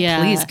 Do you? Oh,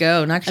 please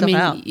go. Knock yourself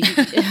out.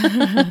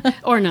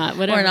 Or not.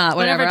 Whatever.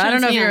 I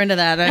don't know if you're into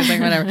that. I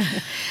think whatever.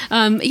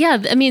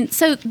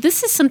 So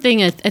this is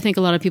something I think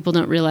a lot of people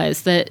don't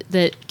realize,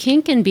 that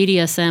kink and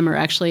BDSM are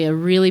actually a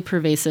really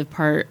pervasive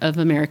part of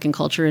American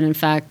culture, and in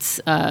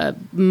fact,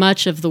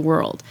 much of the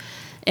world.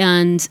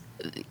 And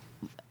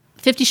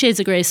 50 Shades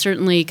of Grey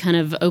certainly kind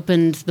of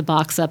opened the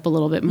box up a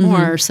little bit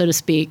more, so to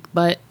speak.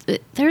 But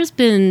there's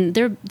been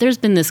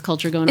this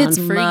culture going on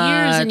for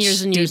years and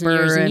years and years and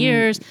years and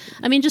years.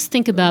 I mean, just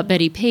think about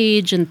Betty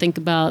Page and think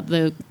about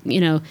the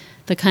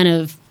kind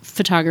of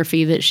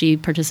photography that she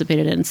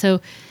participated in. So,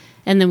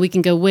 and then we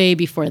can go way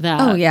before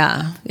that. Oh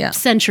yeah.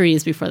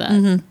 Centuries before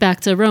that, back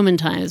to Roman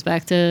times,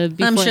 back to.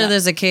 I'm sure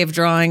there's a cave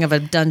drawing of a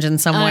dungeon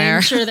somewhere.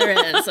 I'm sure there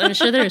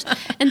is.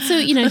 And so,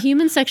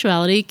 human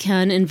sexuality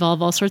can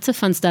involve all sorts of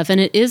fun stuff, and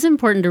it is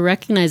important to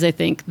recognize, I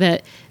think,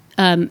 that,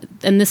 and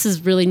this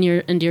is really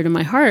near and dear to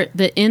my heart,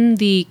 that in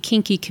the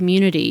kinky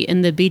community,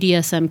 in the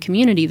BDSM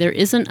community, there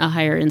isn't a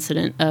higher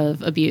incident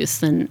of abuse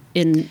than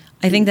in.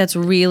 I think that's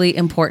really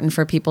important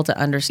for people to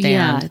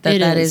understand.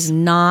 That is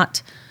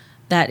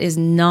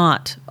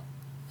not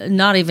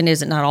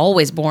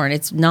always born.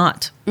 It's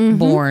not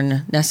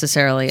born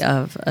necessarily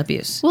of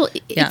abuse. Well,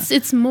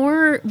 it's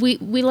more, we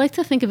like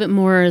to think of it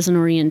more as an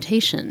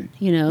orientation,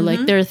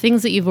 like there are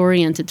things that you've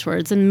oriented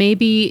towards, and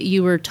maybe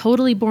you were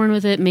totally born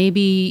with it.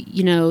 Maybe,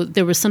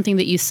 there was something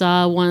that you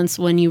saw once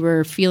when you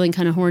were feeling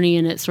kind of horny,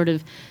 and it sort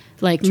of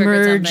like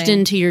merged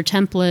into your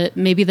template.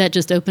 Maybe that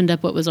just opened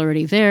up what was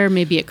already there.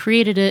 Maybe it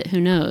created it. Who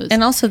knows?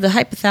 And also the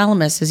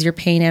hypothalamus is your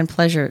pain and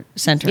pleasure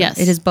center. Yes.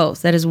 It is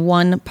both. That is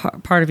one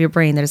part of your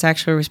brain that is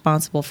actually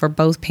responsible for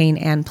both pain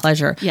and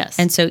pleasure. Yes.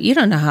 And so you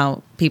don't know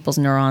how people's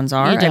neurons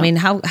are. I mean,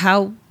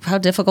 how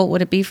difficult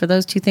would it be for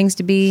those two things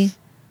to be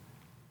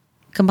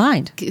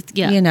combined.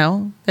 Yeah. You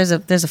know, there's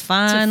a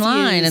fine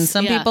line, and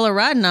some people are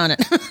riding on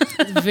it.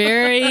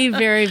 Very,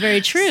 very,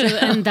 very true.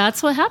 And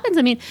that's what happens.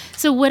 I mean,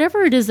 so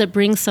whatever it is that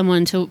brings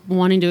someone to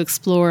wanting to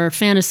explore,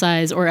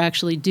 fantasize, or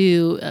actually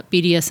do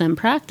BDSM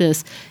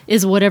practice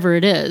is whatever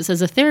it is.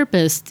 As a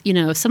therapist, you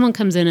know, if someone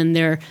comes in and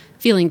they're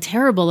feeling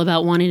terrible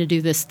about wanting to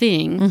do this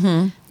thing,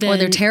 then, or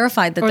they're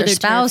terrified that their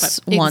spouse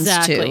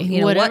wants to.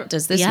 You know, what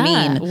does this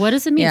mean? What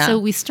does it mean? So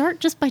we start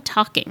just by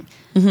talking.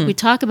 We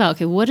talk about,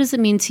 okay, what does it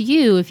mean to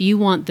you if you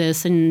want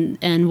this,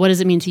 and what does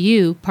it mean to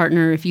you,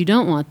 partner, if you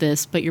don't want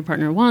this, but your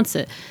partner wants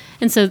it?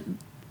 And so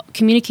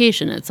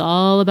communication, it's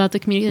all about the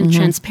communication,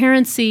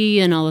 transparency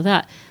and all of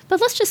that. But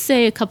let's just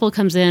say a couple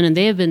comes in and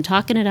they have been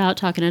talking it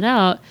out,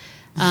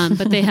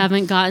 but they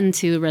haven't gotten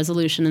to a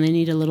resolution and they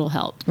need a little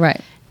help.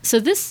 Right. So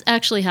this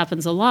actually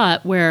happens a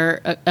lot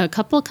where a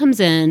couple comes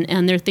in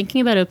and they're thinking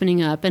about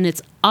opening up, and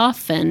it's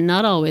often,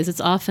 not always,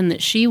 it's often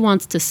that she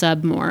wants to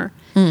sub more.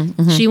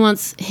 She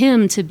wants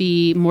him to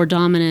be more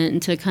dominant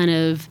and to kind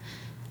of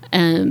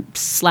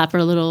slap her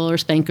a little or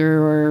spank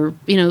her or,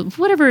 you know,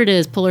 whatever it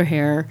is, pull her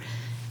hair,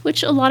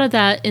 which a lot of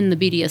that in the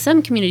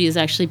BDSM community is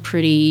actually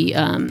pretty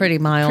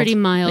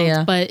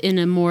mild, but in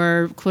a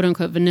more quote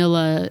unquote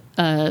vanilla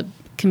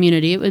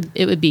community,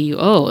 it would be,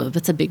 oh,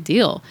 that's a big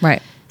deal.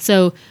 Right.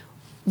 So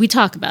we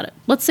talk about it.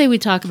 Let's say we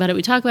talk about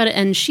it,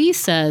 and she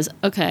says,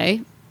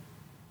 okay,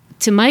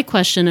 to my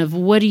question of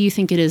what do you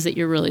think it is that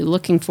you're really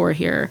looking for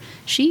here,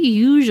 she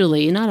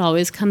usually, not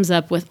always, comes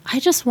up with, I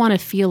just want to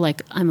feel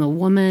like I'm a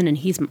woman and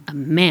he's a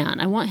man.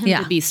 I want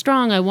him to be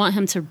strong. I want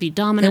him to be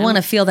dominant. They want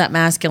to feel that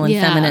masculine,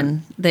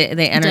 feminine, the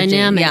energy.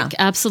 Dynamic,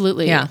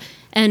 absolutely. Yeah.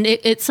 And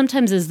it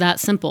sometimes is that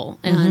simple.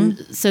 And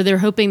so they're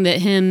hoping that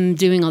him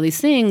doing all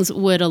these things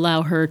would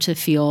allow her to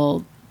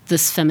feel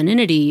this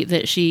femininity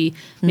that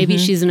maybe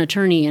she's an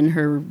attorney in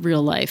her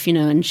real life, you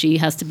know, and she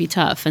has to be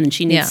tough and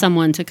she needs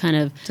someone to kind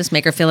of just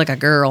make her feel like a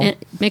girl,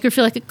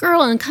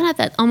 and kind of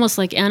that almost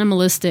like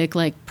animalistic,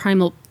 like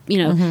primal, you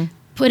know,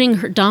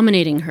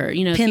 dominating her,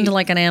 you know, pinned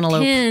like an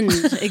antelope.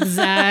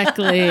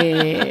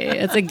 Exactly.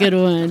 That's a good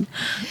one.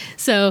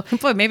 So,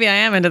 boy, maybe I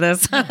am into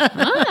this.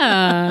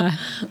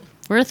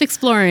 Worth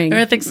exploring.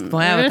 Worth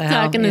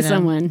talking to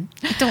someone.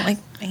 I don't like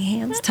my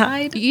hands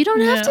tied. You don't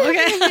have to have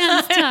your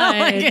hands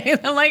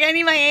tied. I'm like, I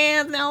need my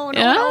hands. No.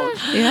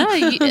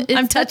 Yeah.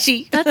 I'm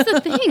touchy. That's the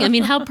thing. I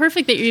mean, how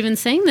perfect that you're even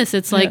saying this.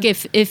 It's like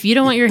if you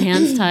don't want your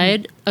hands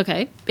tied,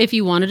 okay. If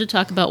you wanted to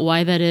talk about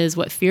why that is,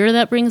 what fear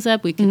that brings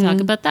up, we can talk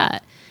about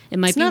that. It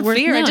might be worth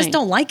fear. knowing. I just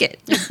don't like it.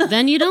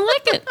 Then you don't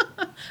like it.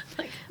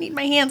 I need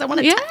my hands. I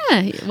want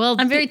to well,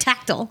 I'm very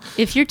tactile.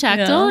 If you're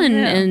tactile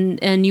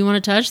and you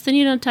want to touch, then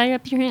you don't tie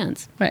up your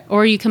hands. Right.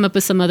 Or you come up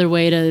with some other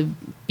way to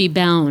be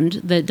bound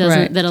that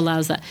doesn't that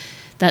allows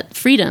that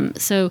freedom.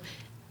 So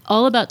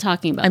all about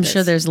talking about I'm this.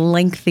 sure there's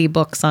lengthy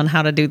books on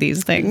how to do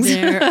these things.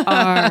 There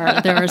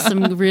are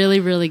some really,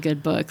 really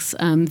good books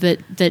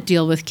that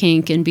deal with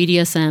kink and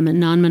BDSM and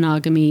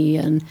non-monogamy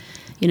and,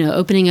 you know,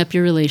 opening up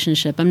your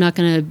relationship. I'm not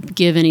going to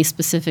give any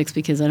specifics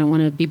because I don't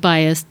want to be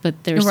biased,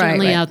 but they're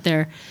certainly out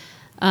there.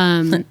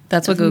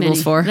 That's what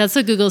Google's for. That's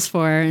what Google's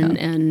for.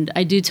 And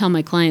I do tell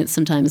my clients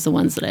sometimes the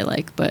ones that I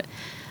like. But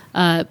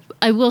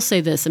I will say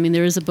this. I mean,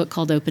 there is a book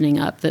called Opening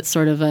Up that's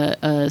sort of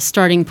a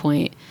starting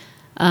point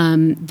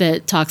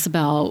that talks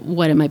about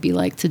what it might be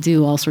like to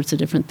do all sorts of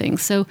different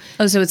things. So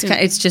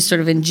it's just sort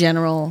of in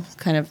general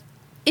kind of.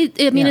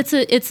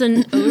 It's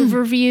an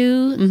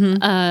overview.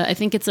 I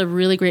think it's a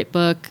really great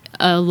book.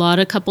 A lot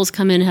of couples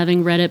come in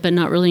having read it, but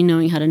not really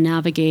knowing how to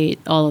navigate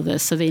all of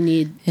this. So they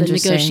need the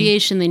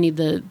negotiation. They need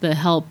the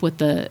help with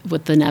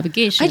the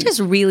navigation. I just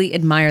really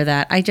admire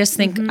that. I just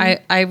think I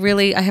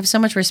have so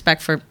much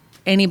respect for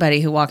anybody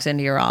who walks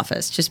into your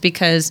office, just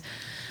because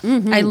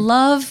I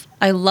love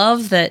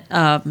that.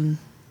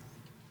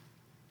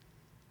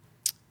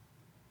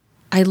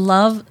 I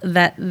love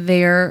that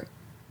they're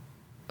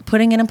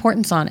putting an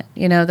importance on it,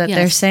 you know, that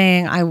they're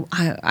saying,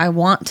 I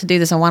want to do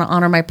this. I want to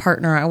honor my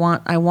partner.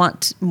 I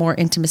want more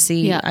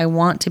intimacy. Yeah. I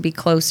want to be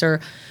closer.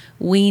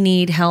 We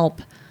need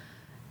help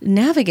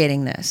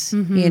navigating this,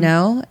 you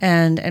know,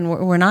 and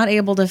we're not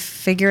able to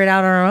figure it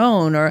out on our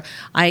own. Or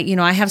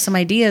I have some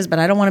ideas, but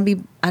I don't want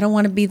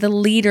to be the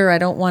leader. I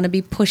don't want to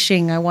be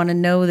pushing. I want to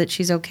know that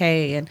she's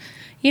okay. And,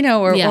 you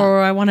know,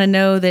 or I want to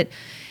know that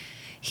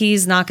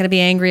he's not going to be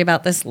angry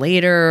about this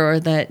later, or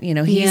that, you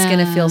know, he's going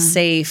to feel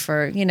safe,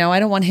 or, you know, I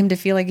don't want him to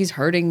feel like he's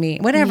hurting me,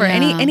 whatever.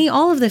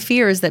 All of the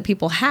fears that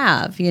people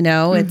have, you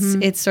know,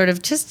 it's sort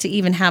of just to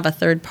even have a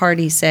third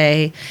party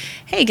say,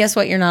 hey, guess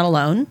what? You're not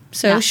alone.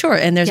 So sure.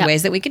 And there's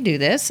ways that we can do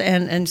this.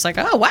 And it's like,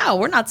 oh, wow,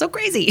 we're not so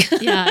crazy.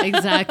 Yeah,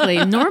 exactly.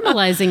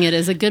 Normalizing it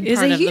is a good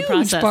part of the process.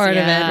 It's a huge part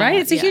of it, right?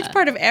 It's a huge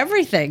part of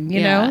everything,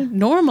 you know,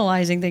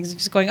 normalizing things,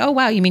 just going, oh,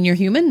 wow, you mean you're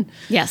human?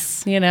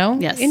 Yes. You know?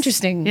 Yes.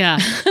 Interesting. Yeah,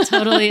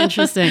 totally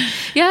interesting.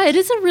 Yeah, it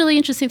is a really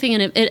interesting thing.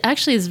 And it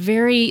actually is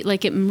very,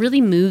 like, it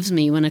really moves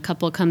me when a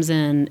couple comes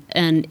in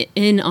and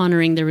in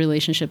honoring their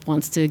relationship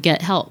wants to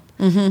get help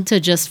to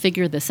just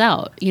figure this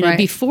out. You know,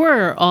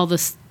 before all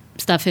this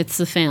stuff hits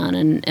the fan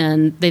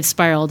and they've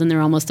spiraled and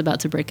they're almost about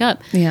to break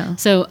up. Yeah.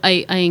 So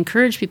I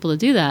encourage people to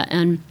do that.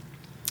 And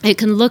it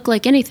can look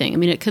like anything. I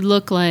mean, it could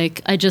look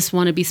like I just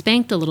want to be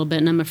spanked a little bit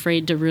and I'm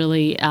afraid to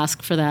really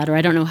ask for that, or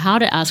I don't know how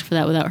to ask for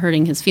that without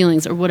hurting his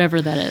feelings, or whatever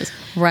that is.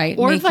 Right.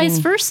 Or vice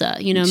versa.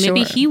 You know,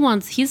 maybe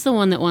he's the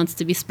one that wants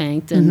to be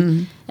spanked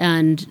and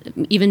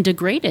even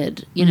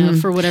degraded, you know,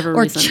 for whatever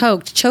reason. Or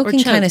choked.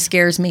 Choking kind of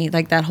scares me.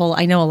 Like that whole,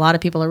 I know a lot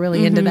of people are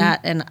really into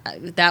that, and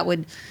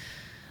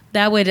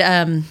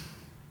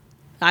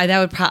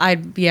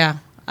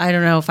I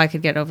don't know if I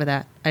could get over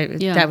that.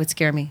 That would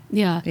scare me.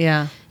 Yeah.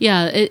 Yeah.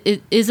 Yeah.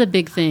 It is a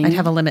big thing. I'd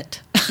have a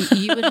limit.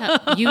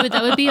 That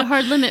would be a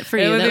hard limit for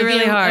you. It would be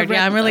really hard.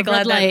 I'm really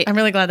glad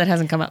that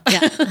hasn't come up.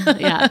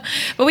 Yeah.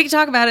 But we can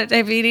talk about it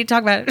if you need to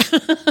talk about it.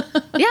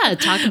 Yeah.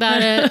 Talk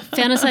about it.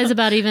 Fantasize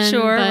about even.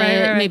 Sure. But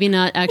right. maybe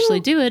not actually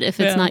do it if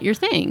it's not your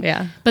thing.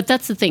 Yeah. But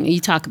that's the thing. You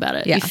talk about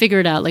it. Yeah. You figure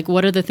it out. Like,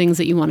 what are the things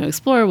that you want to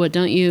explore? What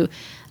don't you?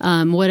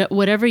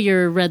 Whatever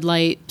your red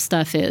light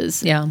stuff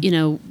is. Yeah. You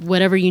know,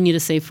 whatever you need a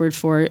safe word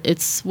for,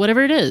 it's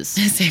whatever it is.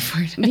 Safe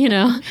word. You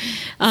know.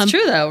 It's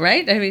true though,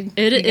 right? I mean,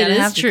 it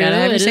is true.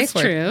 It is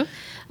true.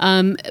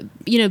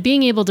 You know,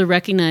 being able to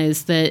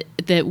recognize that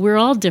we're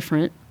all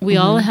different. We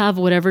all have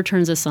whatever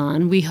turns us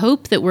on. We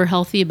hope that we're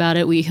healthy about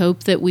it. We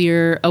hope that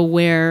we're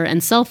aware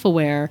and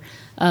self-aware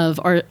of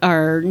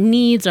our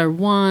needs, our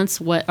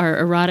wants, what our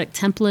erotic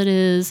template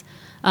is.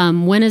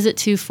 When is it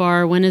too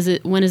far? When is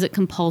it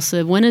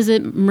compulsive? When is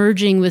it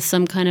merging with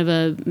some kind of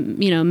a,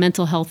 you know,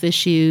 mental health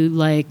issue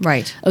like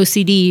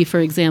OCD, for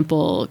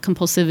example,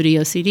 compulsivity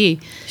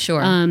OCD?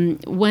 Sure.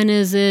 When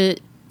is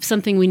it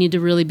something we need to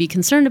really be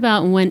concerned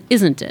about, and when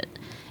isn't it?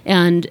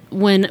 And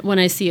when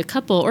I see a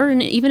couple or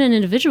even an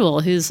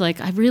individual who's like,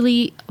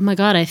 oh my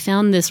God, I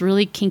found this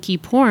really kinky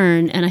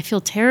porn and I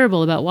feel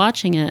terrible about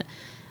watching it.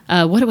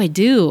 What do I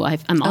do?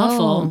 I'm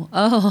awful.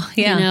 Oh,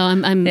 yeah. You know,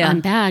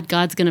 I'm bad.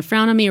 God's going to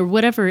frown on me, or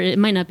whatever. It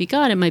might not be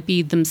God. It might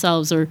be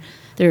themselves or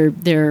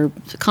their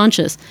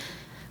conscience.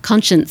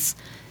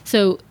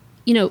 So,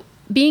 you know,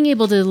 being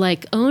able to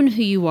like own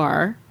who you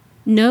are,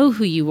 know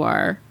who you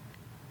are,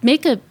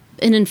 make an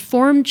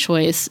informed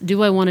choice.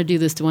 Do I want to do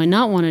this? Do I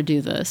not want to do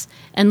this?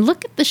 And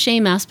look at the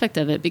shame aspect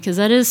of it, because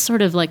that is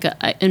sort of like,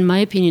 in my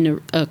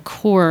opinion, a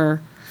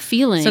core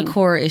feeling. It's a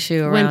core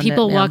issue around when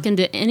people it, walk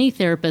into any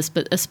therapist,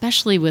 but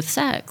especially with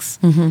sex.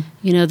 You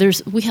know,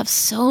 we have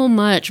so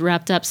much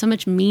wrapped up, so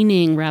much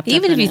meaning wrapped up.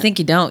 Even if you think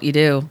you don't, you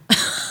do.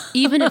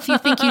 Even if you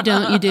think you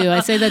don't, you do. I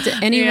say that to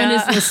anyone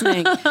who's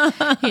listening.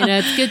 You know,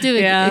 it's good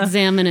to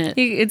examine it.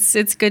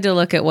 It's good to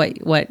look at what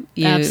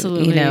you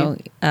Absolutely. You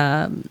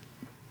know.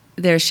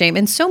 There's shame,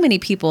 and so many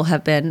people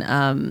have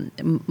been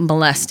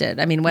molested.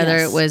 I mean, whether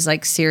it was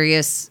like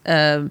serious,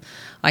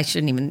 I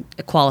shouldn't even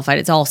qualify it.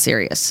 It's all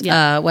serious.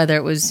 Yeah. Whether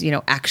it was, you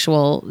know,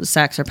 actual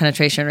sex or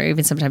penetration, or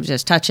even sometimes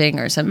just touching,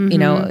 or some, you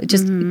know,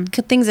 just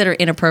things that are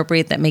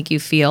inappropriate that make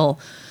you feel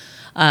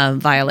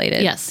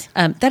violated. Yes.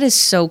 That is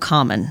so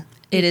common.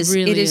 It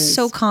is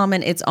so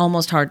common. It's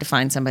almost hard to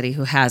find somebody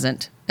who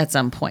hasn't at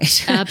some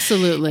point.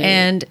 Absolutely.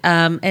 And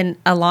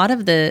a lot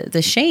of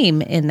the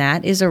shame in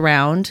that is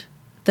around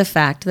the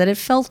fact that it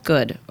felt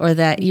good, or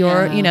that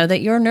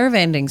that your nerve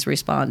endings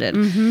responded.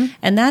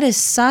 And that is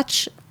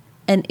such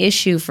an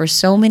issue for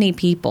so many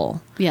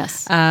people.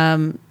 Yes.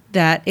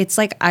 That it's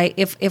like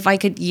if I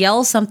could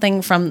yell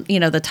something from, you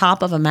know, the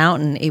top of a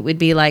mountain, it would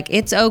be like,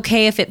 it's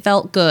okay if it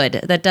felt good.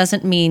 That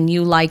doesn't mean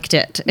you liked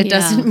it. It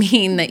doesn't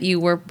mean that you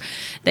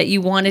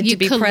wanted to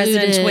be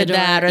present with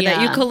that, or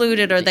that you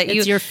colluded, or that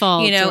it's your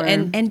fault. You know,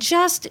 and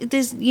just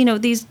this, you know,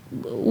 these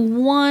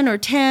 1 or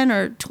 10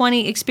 or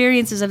 20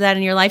 experiences of that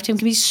in your lifetime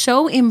can be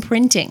so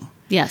imprinting.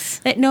 Yes.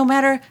 That no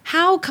matter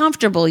how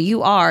comfortable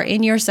you are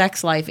in your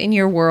sex life, in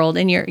your world,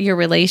 in your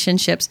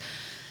relationships,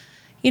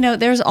 you know,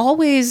 there's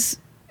always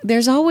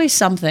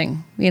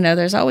something, you know,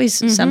 there's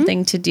always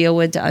something to deal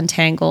with, to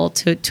untangle,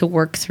 to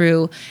work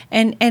through.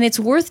 And it's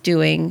worth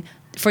doing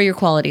for your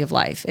quality of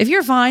life. If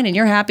you're fine and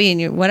you're happy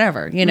and you're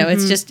whatever, you know,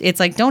 it's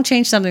like, don't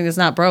change something that's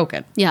not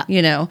broken. Yeah.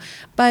 You know,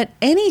 but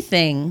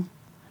anything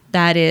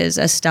that is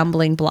a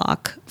stumbling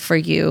block for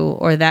you,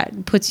 or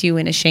that puts you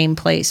in a shame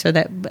place, or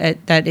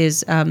that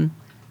is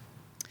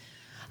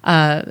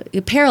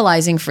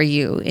paralyzing for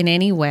you in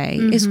any way,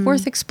 is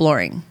worth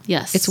exploring.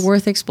 Yes. It's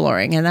worth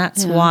exploring. And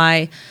that's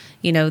why,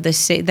 you know,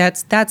 that's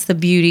the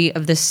beauty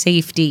of the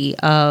safety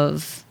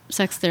of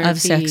sex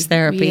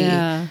therapy,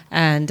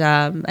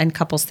 and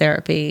couples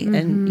therapy,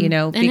 and, you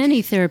know, and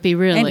any therapy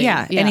really.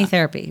 And any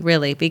therapy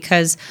really,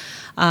 because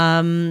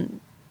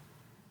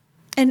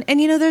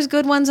And you know, there's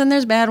good ones and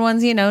there's bad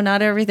ones. You know,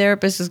 not every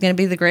therapist is going to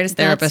be the greatest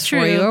therapist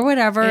for you, or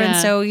whatever. Yeah. And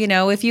so, you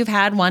know, if you've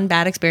had one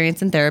bad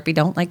experience in therapy,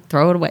 don't like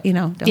throw it away. You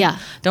know,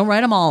 don't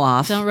write them all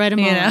off. Don't write them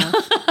all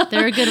off.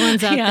 There are good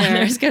ones out there.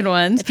 There's good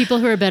ones. People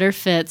who are better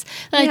fits.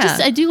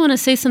 I do want to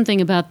say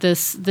something about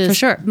this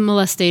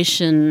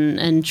molestation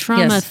and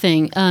trauma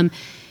thing.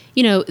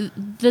 You know,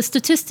 the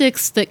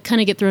statistics that kind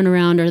of get thrown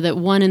around are that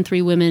 1 in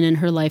 3 women in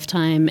her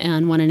lifetime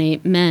and 1 in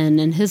 8 men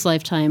in his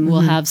lifetime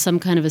will have some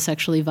kind of a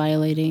sexually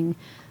violating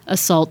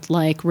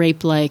assault-like,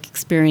 rape-like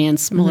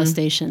experience,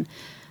 molestation.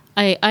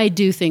 I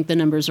do think the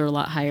numbers are a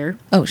lot higher.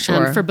 Oh,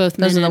 sure. For both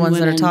men and women.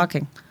 Those are the ones that are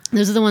talking.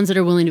 Those are the ones that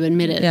are willing to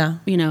admit it. Yeah.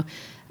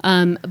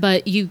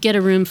 But you get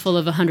a room full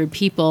of 100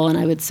 people, and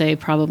I would say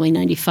probably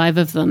 95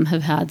 of them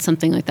have had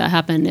something like that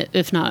happen,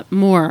 if not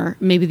more.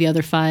 Maybe the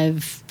other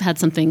 5 had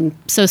something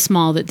so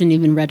small that didn't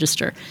even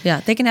register. Yeah,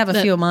 they can have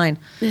a few of mine.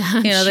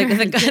 Yeah,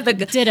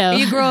 ditto.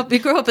 You grow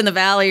up in the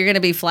valley, you're going to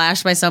be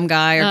flashed by some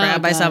guy or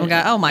grabbed by some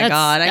guy. Oh my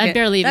God! I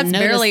barely even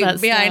noticed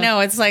that Yeah, stuff. I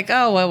know. It's like,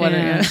 oh, what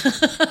Yeah.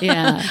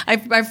 Yeah. I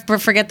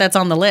forget that's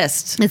on the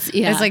list. It's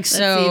like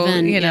so,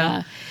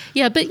 Yeah.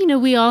 Yeah, but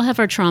we all have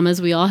our traumas.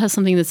 We all have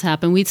something that's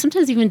happened. We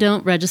sometimes even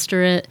don't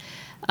register it.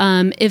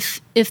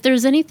 If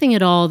there's anything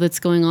at all that's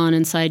going on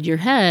inside your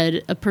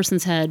head, a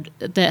person's head,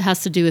 that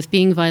has to do with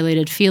being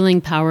violated,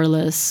 feeling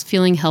powerless,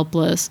 feeling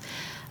helpless.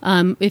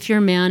 If you're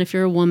a man, if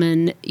you're a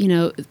woman,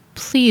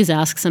 please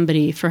ask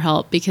somebody for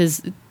help,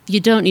 because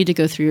you don't need to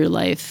go through your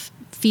life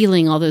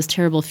feeling all those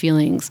terrible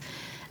feelings.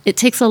 It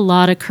takes a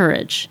lot of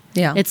courage.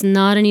 Yeah. It's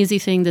not an easy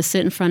thing to sit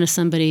in front of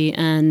somebody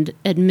and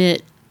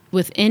admit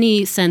with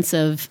any sense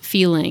of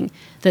feeling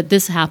that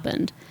this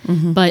happened,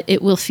 but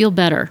it will feel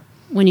better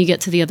when you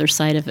get to the other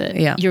side of it.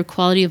 Yeah. Your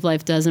quality of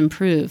life does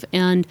improve.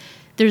 And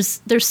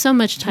there's so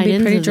much tied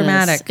into pretty this.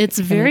 dramatic. It's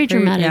very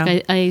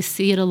dramatic. Yeah. I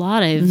see it a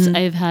lot.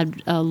 I've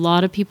had a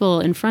lot of people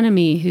in front of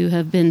me who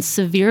have been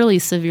severely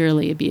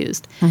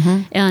abused.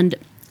 And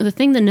the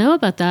thing to know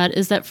about that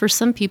is that for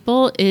some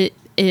people,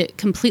 it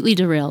completely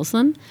derails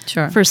them.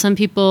 Sure. For some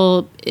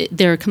people,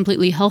 they're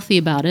completely healthy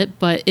about it,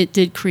 but it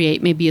did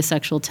create maybe a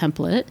sexual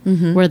template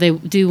where they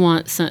do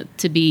want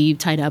to be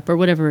tied up or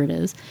whatever it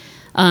is.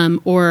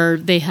 Or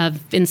they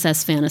have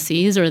incest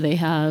fantasies, or they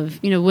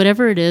have,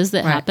 whatever it is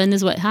that happened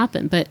is what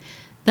happened. But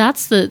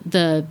that's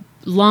the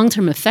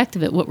long-term effect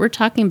of it. What we're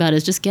talking about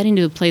is just getting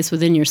to a place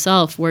within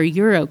yourself where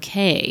you're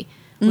okay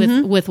with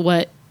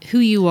who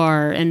you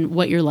are and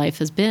what your life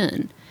has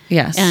been.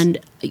 Yes. And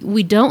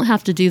we don't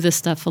have to do this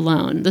stuff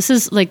alone. This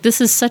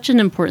is such an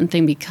important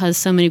thing, because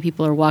so many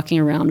people are walking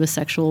around with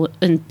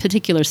in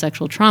particular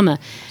sexual trauma.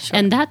 Sure.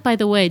 And that, by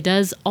the way,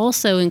 does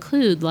also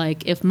include,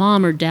 like, if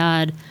mom or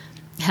dad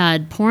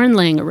had porn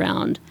laying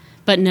around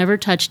but never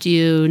touched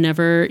you,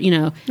 never,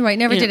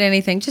 never did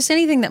anything, just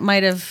anything that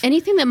might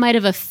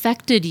have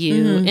affected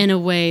you in a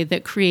way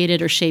that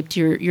created or shaped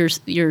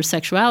your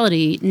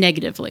sexuality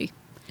negatively.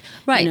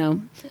 Right.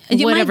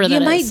 Whatever that is.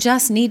 You might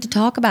just need to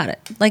talk about it.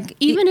 Like,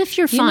 even if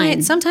you're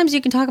fine. Sometimes you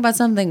can talk about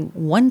something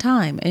one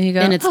time and you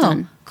go, and it's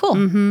done.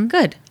 Cool,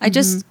 good. I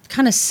just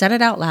kind of said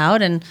it out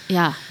loud and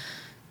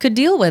could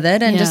deal with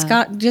it, and just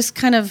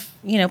kind of,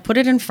 put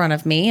it in front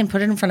of me and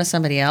put it in front of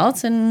somebody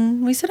else.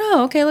 And we said,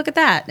 oh, okay, look at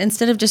that.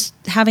 Instead of just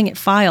having it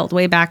filed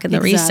way back in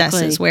the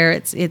recesses where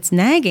it's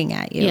nagging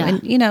at you. Yeah.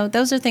 And,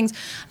 those are things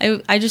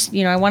I just,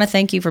 I want to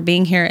thank you for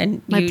being here,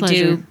 and My you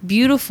pleasure. do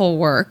beautiful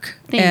work.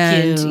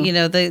 Thank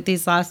you.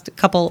 These last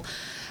couple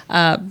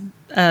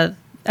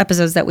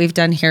episodes that we've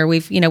done here,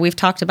 we've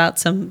talked about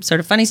some sort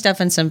of funny stuff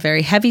and some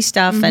very heavy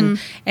stuff and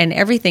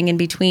everything in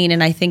between.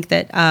 And I think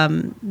that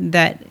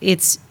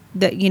it's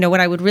that, what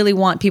I would really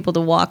want people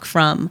to walk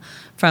from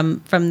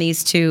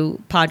these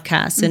two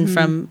podcasts and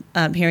from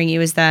hearing you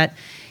is that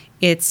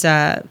it's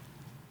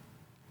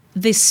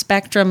this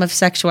spectrum of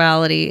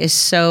sexuality is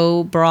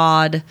so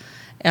broad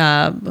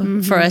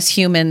for us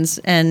humans,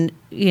 and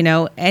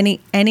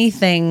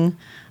anything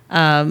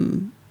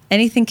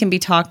can be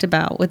talked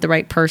about with the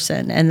right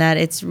person, and that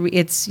it's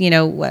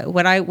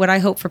what I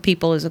hope for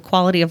people is a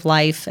quality of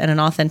life and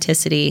an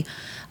authenticity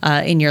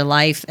in your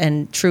life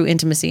and true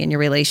intimacy in your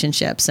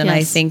relationships. And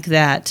I think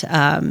that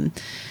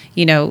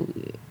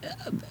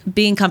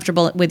being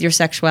comfortable with your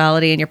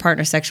sexuality and your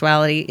partner's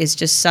sexuality is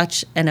just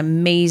such an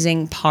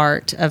amazing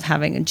part of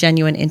having a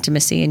genuine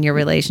intimacy in your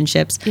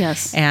relationships.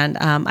 Yes. And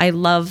I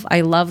love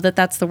that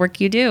that's the work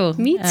you do.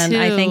 Me too. And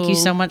I thank you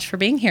so much for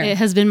being here. It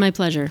has been my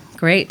pleasure.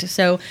 Great.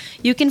 So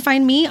you can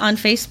find me on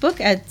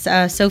Facebook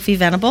at Sophie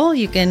Venable.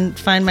 You can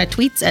find my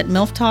tweets at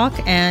MILF Talk,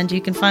 and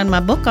you can find my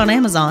book on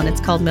Amazon.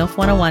 It's called MILF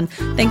 101.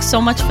 Thanks so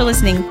much for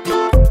listening.